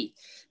already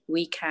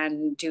we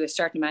can do a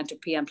certain amount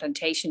of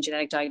pre-implantation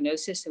genetic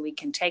diagnosis. So we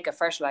can take a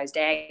fertilized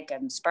egg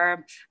and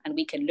sperm and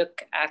we can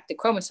look at the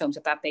chromosomes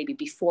of that baby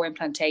before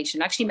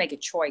implantation, actually make a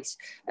choice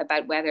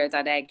about whether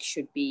that egg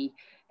should be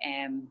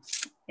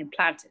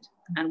implanted.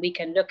 And we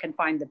can look and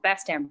find the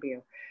best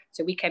embryo.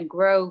 So we can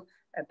grow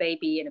a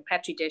baby in a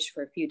Petri dish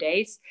for a few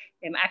days,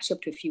 actually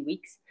up to a few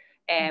weeks.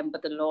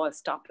 But the law has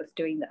stopped us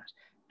doing that.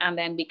 And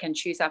then we can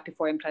choose that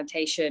before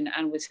implantation,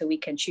 and so we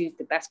can choose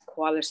the best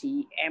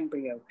quality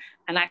embryo.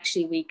 And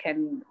actually we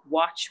can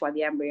watch while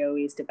the embryo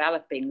is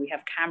developing. We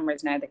have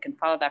cameras now that can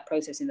follow that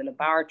process in the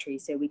laboratory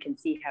so we can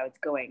see how it's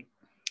going.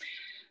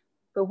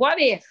 But what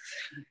if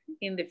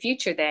in the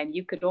future then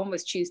you could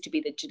almost choose to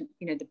be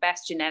the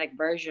best genetic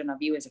version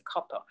of you as a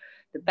couple,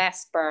 the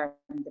best sperm,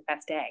 the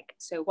best egg.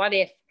 So what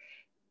if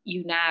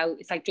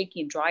it's like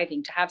drinking and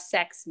driving. To have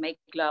sex, make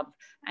love,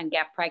 and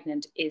get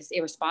pregnant is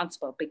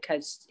irresponsible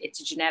because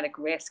it's a genetic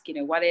risk. You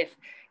know, what if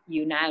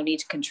you now need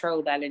to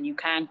control that, and you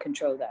can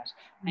control that,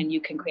 and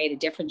you can create a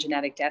different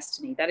genetic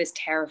destiny? That is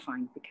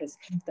terrifying, because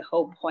the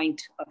whole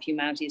point of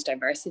humanity is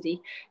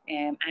diversity,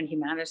 and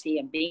humanity,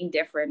 and being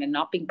different and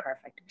not being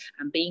perfect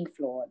and being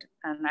flawed.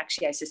 And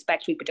actually, I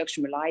suspect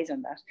reproduction relies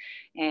on that.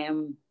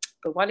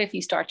 But what if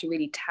you start to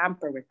really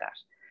tamper with that?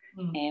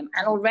 And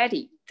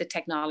already the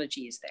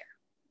technology is there.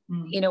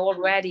 You know,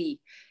 already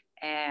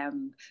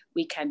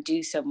we can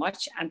do so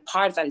much, and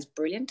part of that is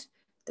brilliant.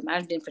 The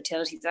managed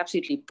infertility is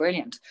absolutely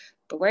brilliant,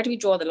 but where do we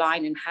draw the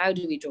line, and how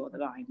do we draw the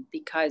line?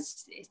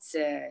 Because it's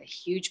a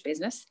huge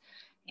business,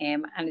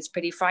 and it's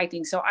pretty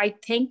frightening. So I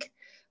think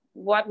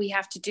what we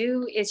have to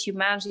do is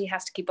humanity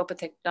has to keep up with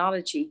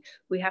technology.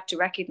 We have to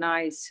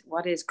recognize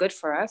what is good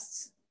for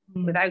us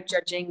without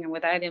judging and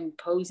without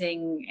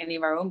imposing any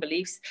of our own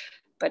beliefs.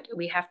 But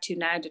we have to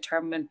now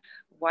determine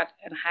what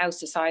and how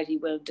society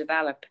will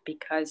develop,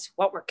 because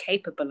what we're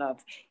capable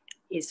of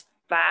is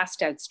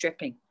vast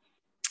outstripping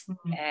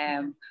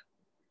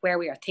where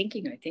we are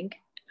thinking, I think,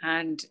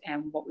 and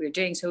what we're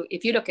doing. So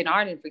if you look in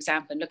Ireland, for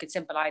example, and look at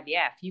simple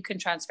IVF, you can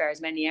transfer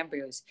as many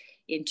embryos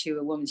into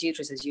a woman's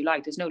uterus as you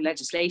like. There's no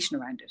legislation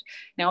around it.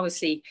 Now,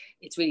 obviously,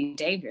 it's really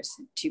dangerous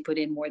to put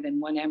in more than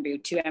one embryo,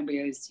 two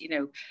embryos, you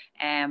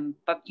know,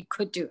 but you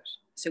could do it.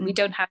 So we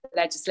don't have the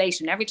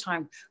legislation. Every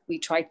time we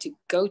try to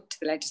go to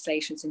the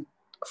legislation, it's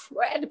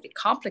incredibly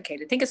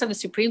complicated. Think of some of the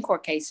Supreme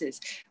Court cases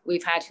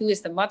we've had. Who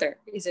is the mother?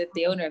 Is it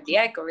the owner of the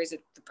egg, or is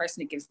it the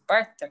person who gives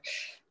birth? The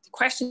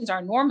questions are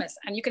enormous,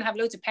 and you can have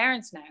loads of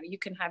parents now. You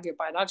can have your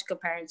biological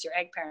parents, your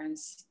egg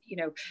parents, you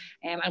know,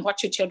 and what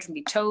should children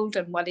be told,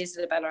 and what is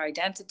it about our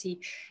identity?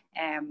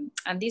 And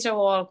these are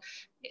all,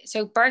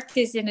 so birth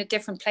is in a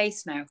different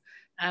place now,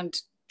 and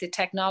the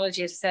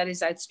technology, as I said,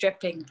 is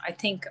outstripping, I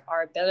think,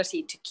 our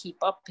ability to keep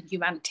up in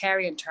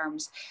humanitarian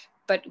terms.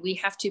 But we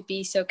have to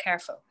be so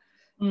careful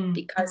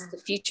because the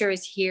future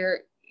is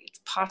here.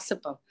 It's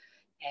possible.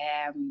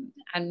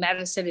 And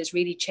medicine is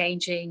really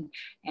changing,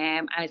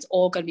 and it's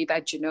all going to be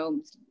about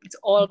genomes. It's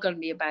all going to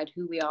be about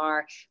who we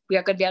are. We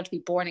are going to be able to be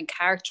born and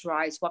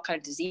characterize what kind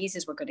of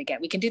diseases we're going to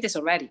get. We can do this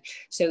already.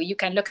 So you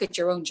can look at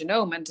your own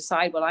genome and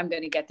decide, well, I'm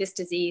going to get this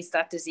disease,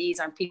 that disease,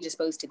 I'm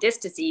predisposed to this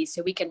disease.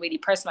 So we can really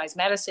personalize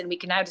medicine. We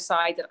can now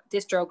decide that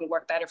this drug will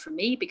work better for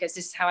me because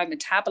this is how I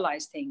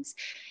metabolize things.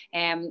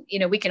 You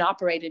know, we can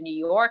operate in New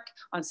York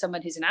on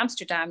someone who's in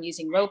Amsterdam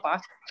using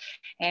robots.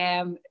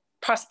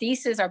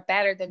 Prostheses are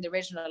better than the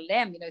original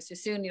limb, you know, so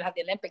soon you'll have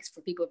the Olympics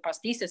for people with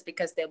prosthesis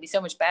because they'll be so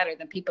much better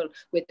than people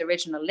with the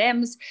original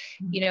limbs.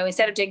 You know,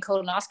 instead of doing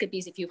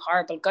colonoscopies, if you have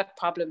horrible gut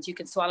problems, you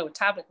can swallow a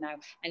tablet now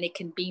and it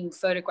can beam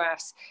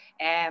photographs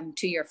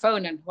to your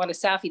phone. And what a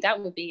selfie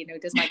that would be, you know,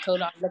 does my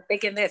colon look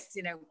big in this,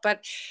 you know?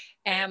 But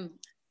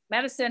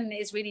medicine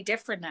is really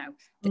different now.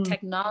 The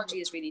technology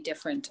is really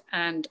different.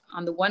 And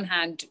on the one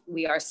hand,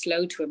 we are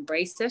slow to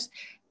embrace it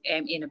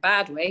in a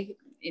bad way,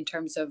 in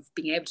terms of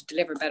being able to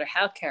deliver better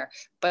healthcare,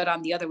 but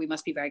on the other, we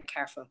must be very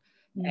careful.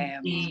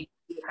 We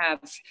have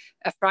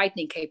a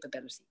frightening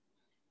capability.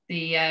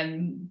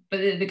 But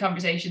the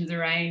conversations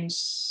around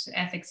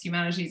ethics,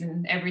 humanities,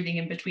 and everything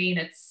in between,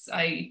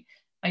 I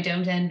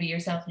don't envy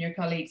yourself and your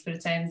colleagues, but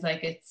it sounds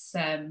like it's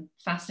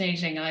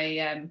fascinating.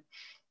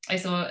 I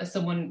saw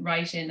someone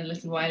write in a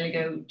little while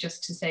ago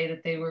just to say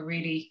that they were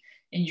really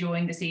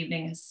enjoying this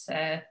evening, as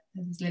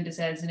Linda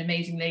says, an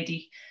amazing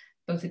lady,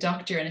 both a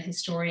doctor and a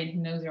historian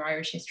who knows our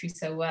Irish history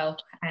so well.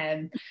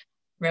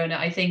 Rhona,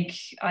 I think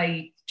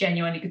I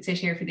genuinely could sit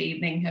here for the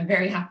evening and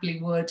very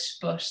happily would,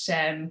 but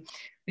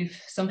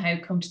we've somehow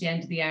come to the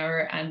end of the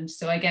hour. And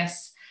so I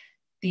guess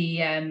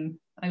I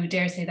would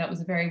dare say that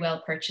was a very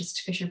well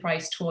purchased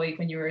Fisher-Price toy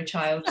when you were a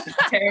child that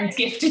your parents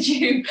gifted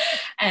you.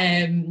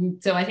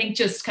 So I think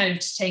just kind of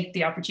to take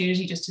the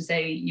opportunity just to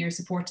say your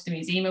support to the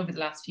museum over the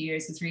last few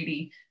years has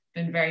really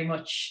been very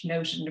much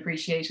noted and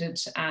appreciated,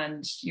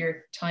 and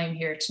your time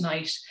here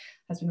tonight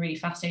has been really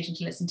fascinating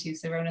to listen to.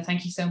 So Rhona,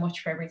 thank you so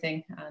much for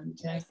everything. And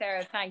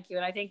Sarah, thank you.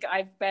 And I think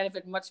I've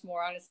benefited much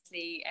more,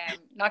 honestly,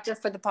 not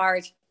just for the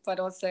part,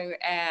 but also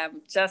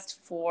just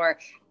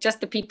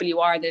the people you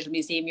are in the little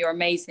museum. You're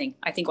amazing.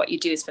 I think what you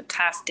do is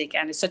fantastic,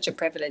 and it's such a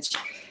privilege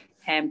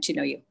to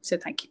know you. So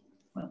thank you.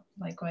 Well,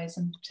 likewise,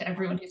 and to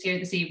everyone who's here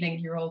this evening,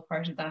 you're all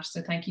part of that, so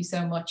thank you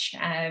so much.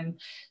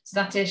 So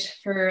that's it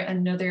for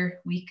another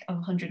week of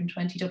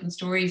 120 Dublin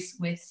Stories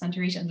with Santa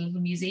Rita and the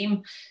Little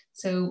Museum.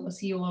 So we'll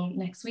see you all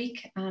next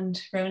week,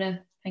 and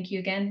Rhona, thank you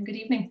again. Good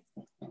evening.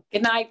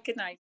 Good night. Good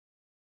night.